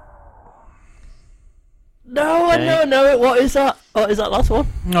 No, Okay. I know it. What is that? What is that last one?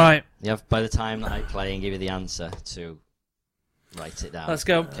 Right, You have, by the time that I play and give you the answer, to write it down. let's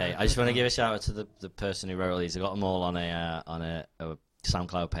go. Okay, I just want to give a shout out to the person who wrote these. I got them all on a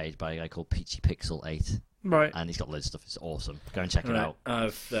SoundCloud page by a guy called Peachy Pixel 8, Right. and he's got loads of stuff. It's awesome. Go and check it out.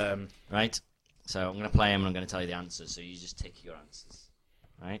 I've Right. So I'm going to play them and I'm going to tell you the answers. So you just tick your answers.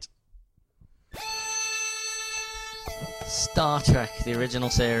 Right. Star Trek, the original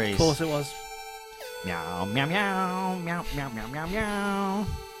series. Of course it was. Meow meow meow meow meow meow meow meow.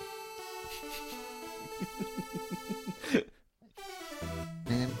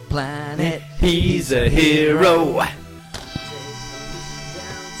 Planet. He's a hero.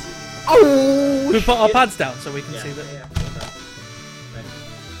 We put our pads down so we can see that.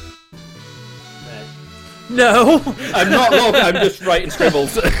 No. I'm not logged. I'm just writing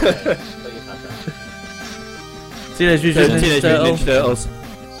scribbles. Teenage Mutant Teenage Ninja Mutant Ninja Turtles. Turtles.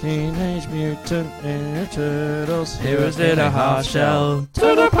 Teenage Mutant Ninja Turtles. Heroes in a hard shell.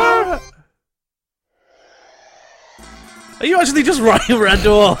 To the power. Are you actually just writing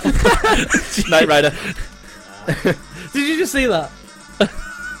random off? Knight Rider. Did you just see that?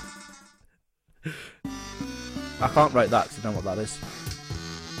 I can't write that because I know what that is.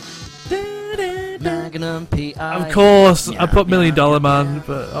 Magnum P.I. Of course, Yeah, I put $1 Million yeah, Man, yeah.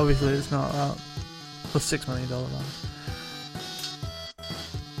 but obviously it's not that. Plus $6 Million Man.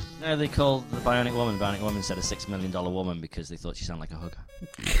 No, they called the Bionic Woman instead of $6 Million Woman because they thought she sounded like a hooker.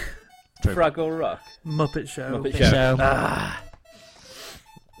 True. Fraggle Rock. Muppet Show. Muppet Show.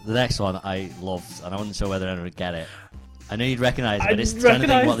 The next one I loved, and I wasn't sure whether anyone would get it. I know you'd recognise it, I but it's trying to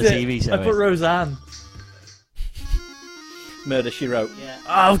think what the recognised TV it. show I put is. Roseanne. Murder, She Wrote.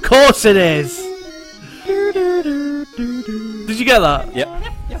 Oh, of course it is! Did you get that? Yep.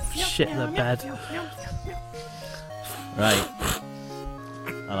 Shit in the bed. Right.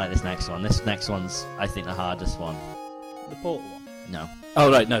 I like this next one. This next one's, I think, the hardest one. The Portal one. No. Oh,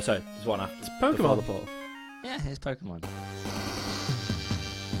 right, no, sorry. There's one after. It's Pokemon. Before the Portal. Yeah, here's Pokemon.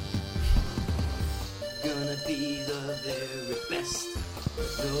 Gonna be the very best.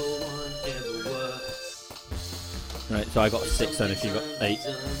 No one ever was. Right, so I got 6 then if you got 8.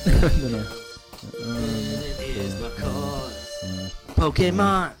 No. Here's my cause.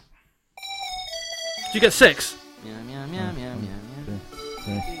 Pokemon! Did you get 6? Meow, meow, meow, meow, meow,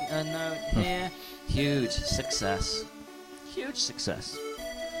 meow. A note here. Huge success. Huge success.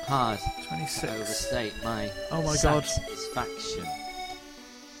 Hard. 26. Overstate my Oh my god. satisfaction.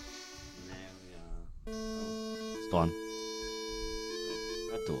 There we are. It's gone.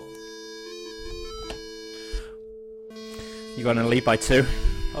 Red Dwarf. You're going to lead by 2.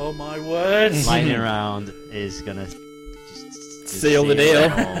 Oh my word. Lightning round is gonna just Seal the deal.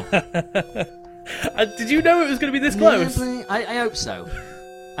 it all. Did you know it was going to be this close? Yeah, I hope so.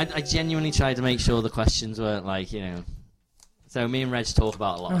 I genuinely tried to make sure the questions weren't like, you know. So me and Reg talk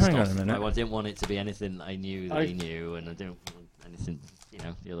about a lot of hang stuff. on a minute. I didn't want it to be anything that I knew that he knew, and I didn't want anything, you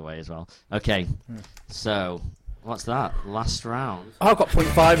know, the other way as well. Okay, so what's that? Last round. I've got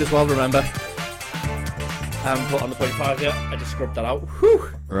 0.5 as well, remember. I haven't put on the 0.5 yet. I just scrubbed that out. Whew.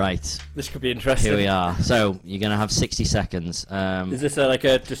 Right. This could be interesting. Here we are. So you're gonna have 60 seconds. Is this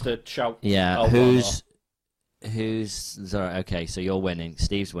just a shout? Yeah. Oh, Who's sorry? Okay, so you're winning.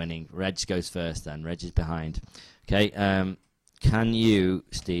 Steve's winning. Reg goes first. Then Reg is behind. Okay. Can you,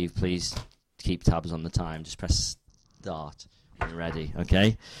 Steve, please keep tabs on the time? Just press start when you're ready.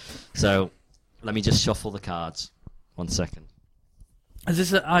 Okay. So let me just shuffle the cards. 1 second. Is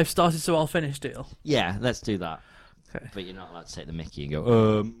this a I've started so I'll finish deal? Yeah, let's do that. Okay. But you're not allowed to take the mickey and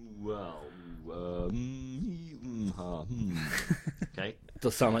go, Okay.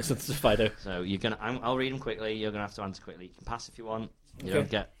 Does sound like something to Fido. So you're gonna. I'll read them quickly. You're gonna have to answer quickly. You can pass if you want. You Okay. don't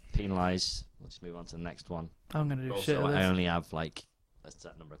get penalised. We'll just move on to the next one. I'm going to do shit Also, with I this. only have like a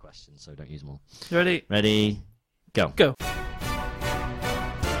set number of questions, so don't use them all. You ready? Ready? Go. Go.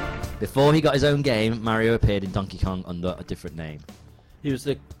 Before he got his own game, Mario appeared in Donkey Kong under a different name. He was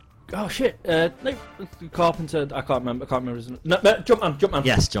the... Oh, shit. No, Carpenter... I can't remember his name. No, Jumpman.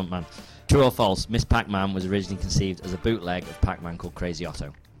 Yes, Jumpman. True or false? Miss Pac-Man was originally conceived as a bootleg of Pac-Man called Crazy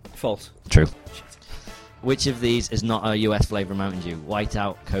Otto. False. True. Which of these is not a US flavour of Mountain Dew?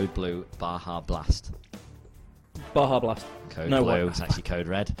 Whiteout, Code Blue, Baja Blast. Baja Blast. Code No, Blue, what? it's actually Code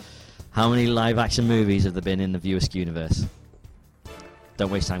Red. How many live-action movies have there been in the Viewersk universe?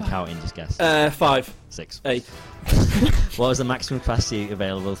 Don't waste time counting, just guess. 5. 6. 8. What was the maximum capacity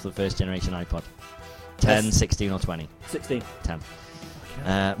available for the first generation iPod? 10, 16 or 20? 16. 10.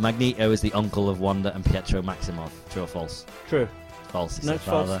 Magneto is the uncle of Wanda and Pietro Maximoff. True or false? True. False. It's No, their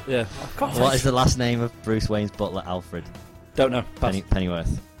false. father. Yeah. What is the last name of Bruce Wayne's butler, Alfred? Don't know. Pass.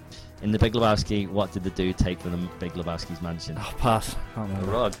 Pennyworth. In The Big Lebowski, what did the dude take from the Big Lebowski's mansion? Oh, pass. Can't A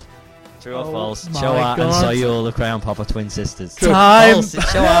remember. rod. True or Oh false? my Showa and God. Soyul, the Crayon Papa twin sisters. True. Time. False. It's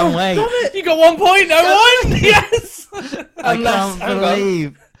Showa and Wei. You got 1 point, I won! Yes! I Unless- can't hang on.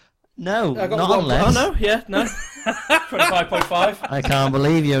 believe. No, I got not 1. unless. Oh, no. Yeah, no. 25.5. I can't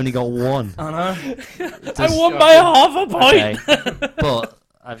believe you only got 1. I know. I won by half a point! Okay. But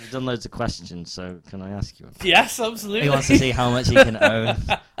I've done loads of questions, so can I ask you one? Yes, absolutely. He wants to see how much he can own.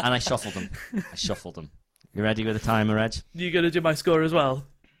 And I shuffled them. You ready with the timer, Reg? You going to do my score as well?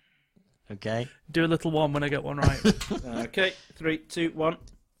 Okay. Do a little one when I get one right. Okay. 3, 2, 1.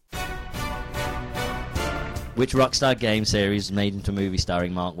 Which Rockstar game series was made into a movie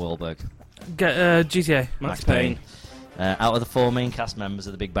starring Mark Wahlberg? Get GTA. Max Payne. Out of the 4 main cast members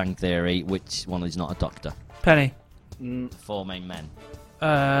of The Big Bang Theory, which one is not a doctor? Penny. 4 main men.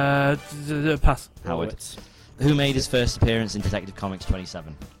 Pass. Howard. Who made his first appearance in Detective Comics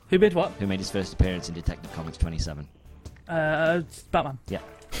 27? Who did what? Who made his first appearance in Detective Comics 27? Batman.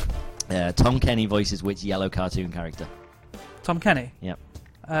 Yeah. Tom Kenny voices which yellow cartoon character? Tom Kenny. Yep.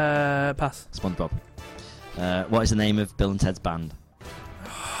 Pass. SpongeBob. What is the name of Bill and Ted's band?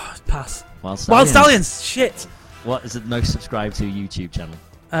 Pass. Wild Wild Stallions. Stallions. Shit. What is the most subscribed to YouTube channel?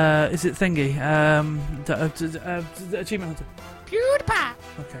 Is it Thingy? Achievement Hunter. PewDiePie.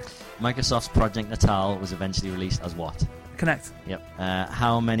 Okay. Microsoft's Project Natal was eventually released as what? Connect. Yep.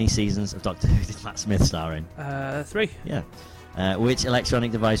 How many seasons of Doctor Who did Matt Smith star in? 3. Yeah. Which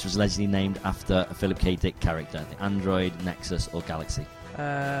electronic device was allegedly named after a Philip K. Dick character? The Android, Nexus, or Galaxy?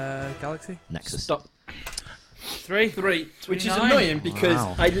 Galaxy. Nexus. Stop. 3. Which is 29. annoying because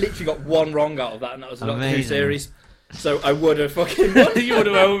Wow. I literally got one wrong out of that, and that was the Doctor Who Amazing. series. So I would have fucking. You would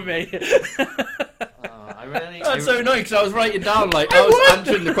have owned me. That's so annoying because I was writing down I was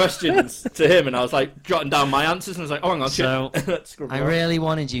answering the questions to him, and I was like jotting down my answers, and I was like, oh, hang on, So, shit. Let's scribble I out. really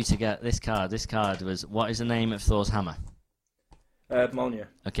wanted you to get this card. This card was, what is the name of Thor's hammer? Mjolnir.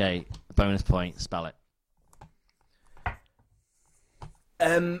 Okay, bonus point, spell it.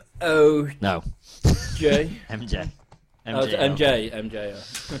 M-O-J. No. MJ. Oh, it's MJ.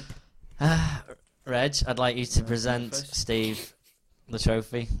 Reg, I'd like you to present Steve the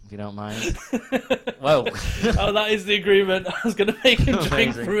trophy, if you don't mind. Whoa. Oh, that is the agreement. I was going to make him drink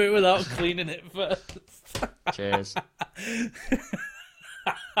Amazing. from it without cleaning it first. Cheers.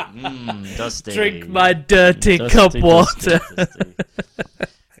 Dusty. Drink my dirty Dusty, cup dusty, water. dusty.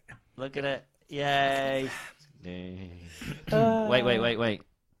 Look at it. Yay. Wait.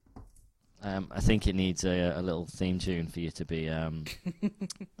 I think it needs a little theme tune for you to be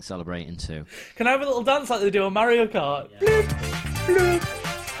celebrating too. Can I have a little dance like they do on Mario Kart?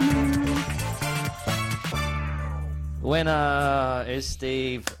 Winner is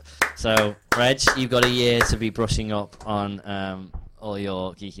Steve. So, Reg, you've got a year to be brushing up on all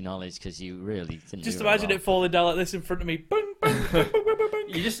your geeky knowledge because you really didn't. Just do imagine well. it falling down like this in front of me. Bing, bing, bing, bing, bing, bing.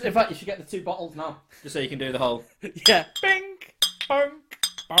 You just, in fact, you should get the 2 bottles now, just so you can do the whole. Yeah. Bing, bong,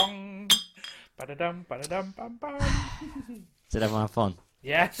 bong. Ba-da-dum, ba-da-dum, bam, bam. Did everyone have fun?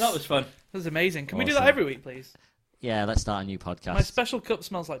 Yes. That was fun. That was amazing. Can we do Awesome. that every week, please? Yeah, let's start a new podcast. My special cup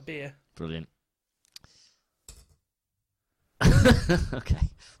smells like beer. Brilliant. Okay,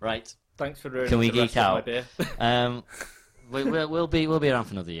 right. Thanks for ruining Can we the rest geek of my out? beer. We'll be around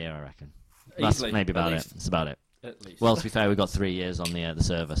for another year, I reckon. That's Easily, maybe at about it. least. That's about it. At least. Well, to be fair, we've got 3 years on the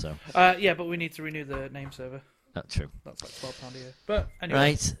server, so Yeah, but we need to renew the name server. that's true. That's like £12 a year. But anyway,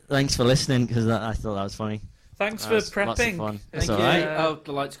 Right, thanks for listening because I thought that was funny. thanks That for was lots of prepping. fun. Thank It's you. all right. Oh,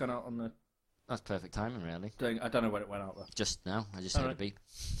 the light's gone out on the That's perfect timing, really. thing. I don't know when it went out though. Just now, I just heard a Alright. beep.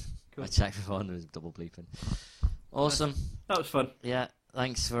 Cool. I checked before and there was double bleeping. Awesome. That was fun. Yeah,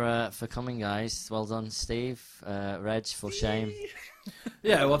 thanks for coming, guys. Well done, Steve. Reg, for shame.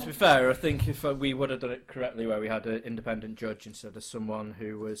 Yeah, well, to be fair, I think if we would have done it correctly, where we had an independent judge instead of someone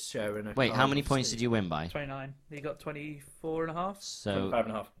who was sharing a. Wait, how many points did you win by? 29. You got 24 and a half. So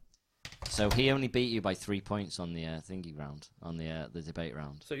 5.5. So he only beat you by 3 points on the thingy round, on the debate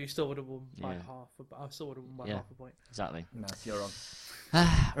round. So you still would have won by Yeah. half. I still would have won by Yeah. half a point. Exactly. No, you're wrong.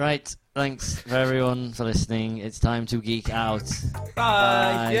 Right, thanks for everyone for listening. It's time to geek out.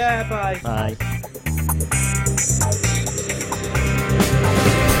 Bye. Yeah, bye. Bye.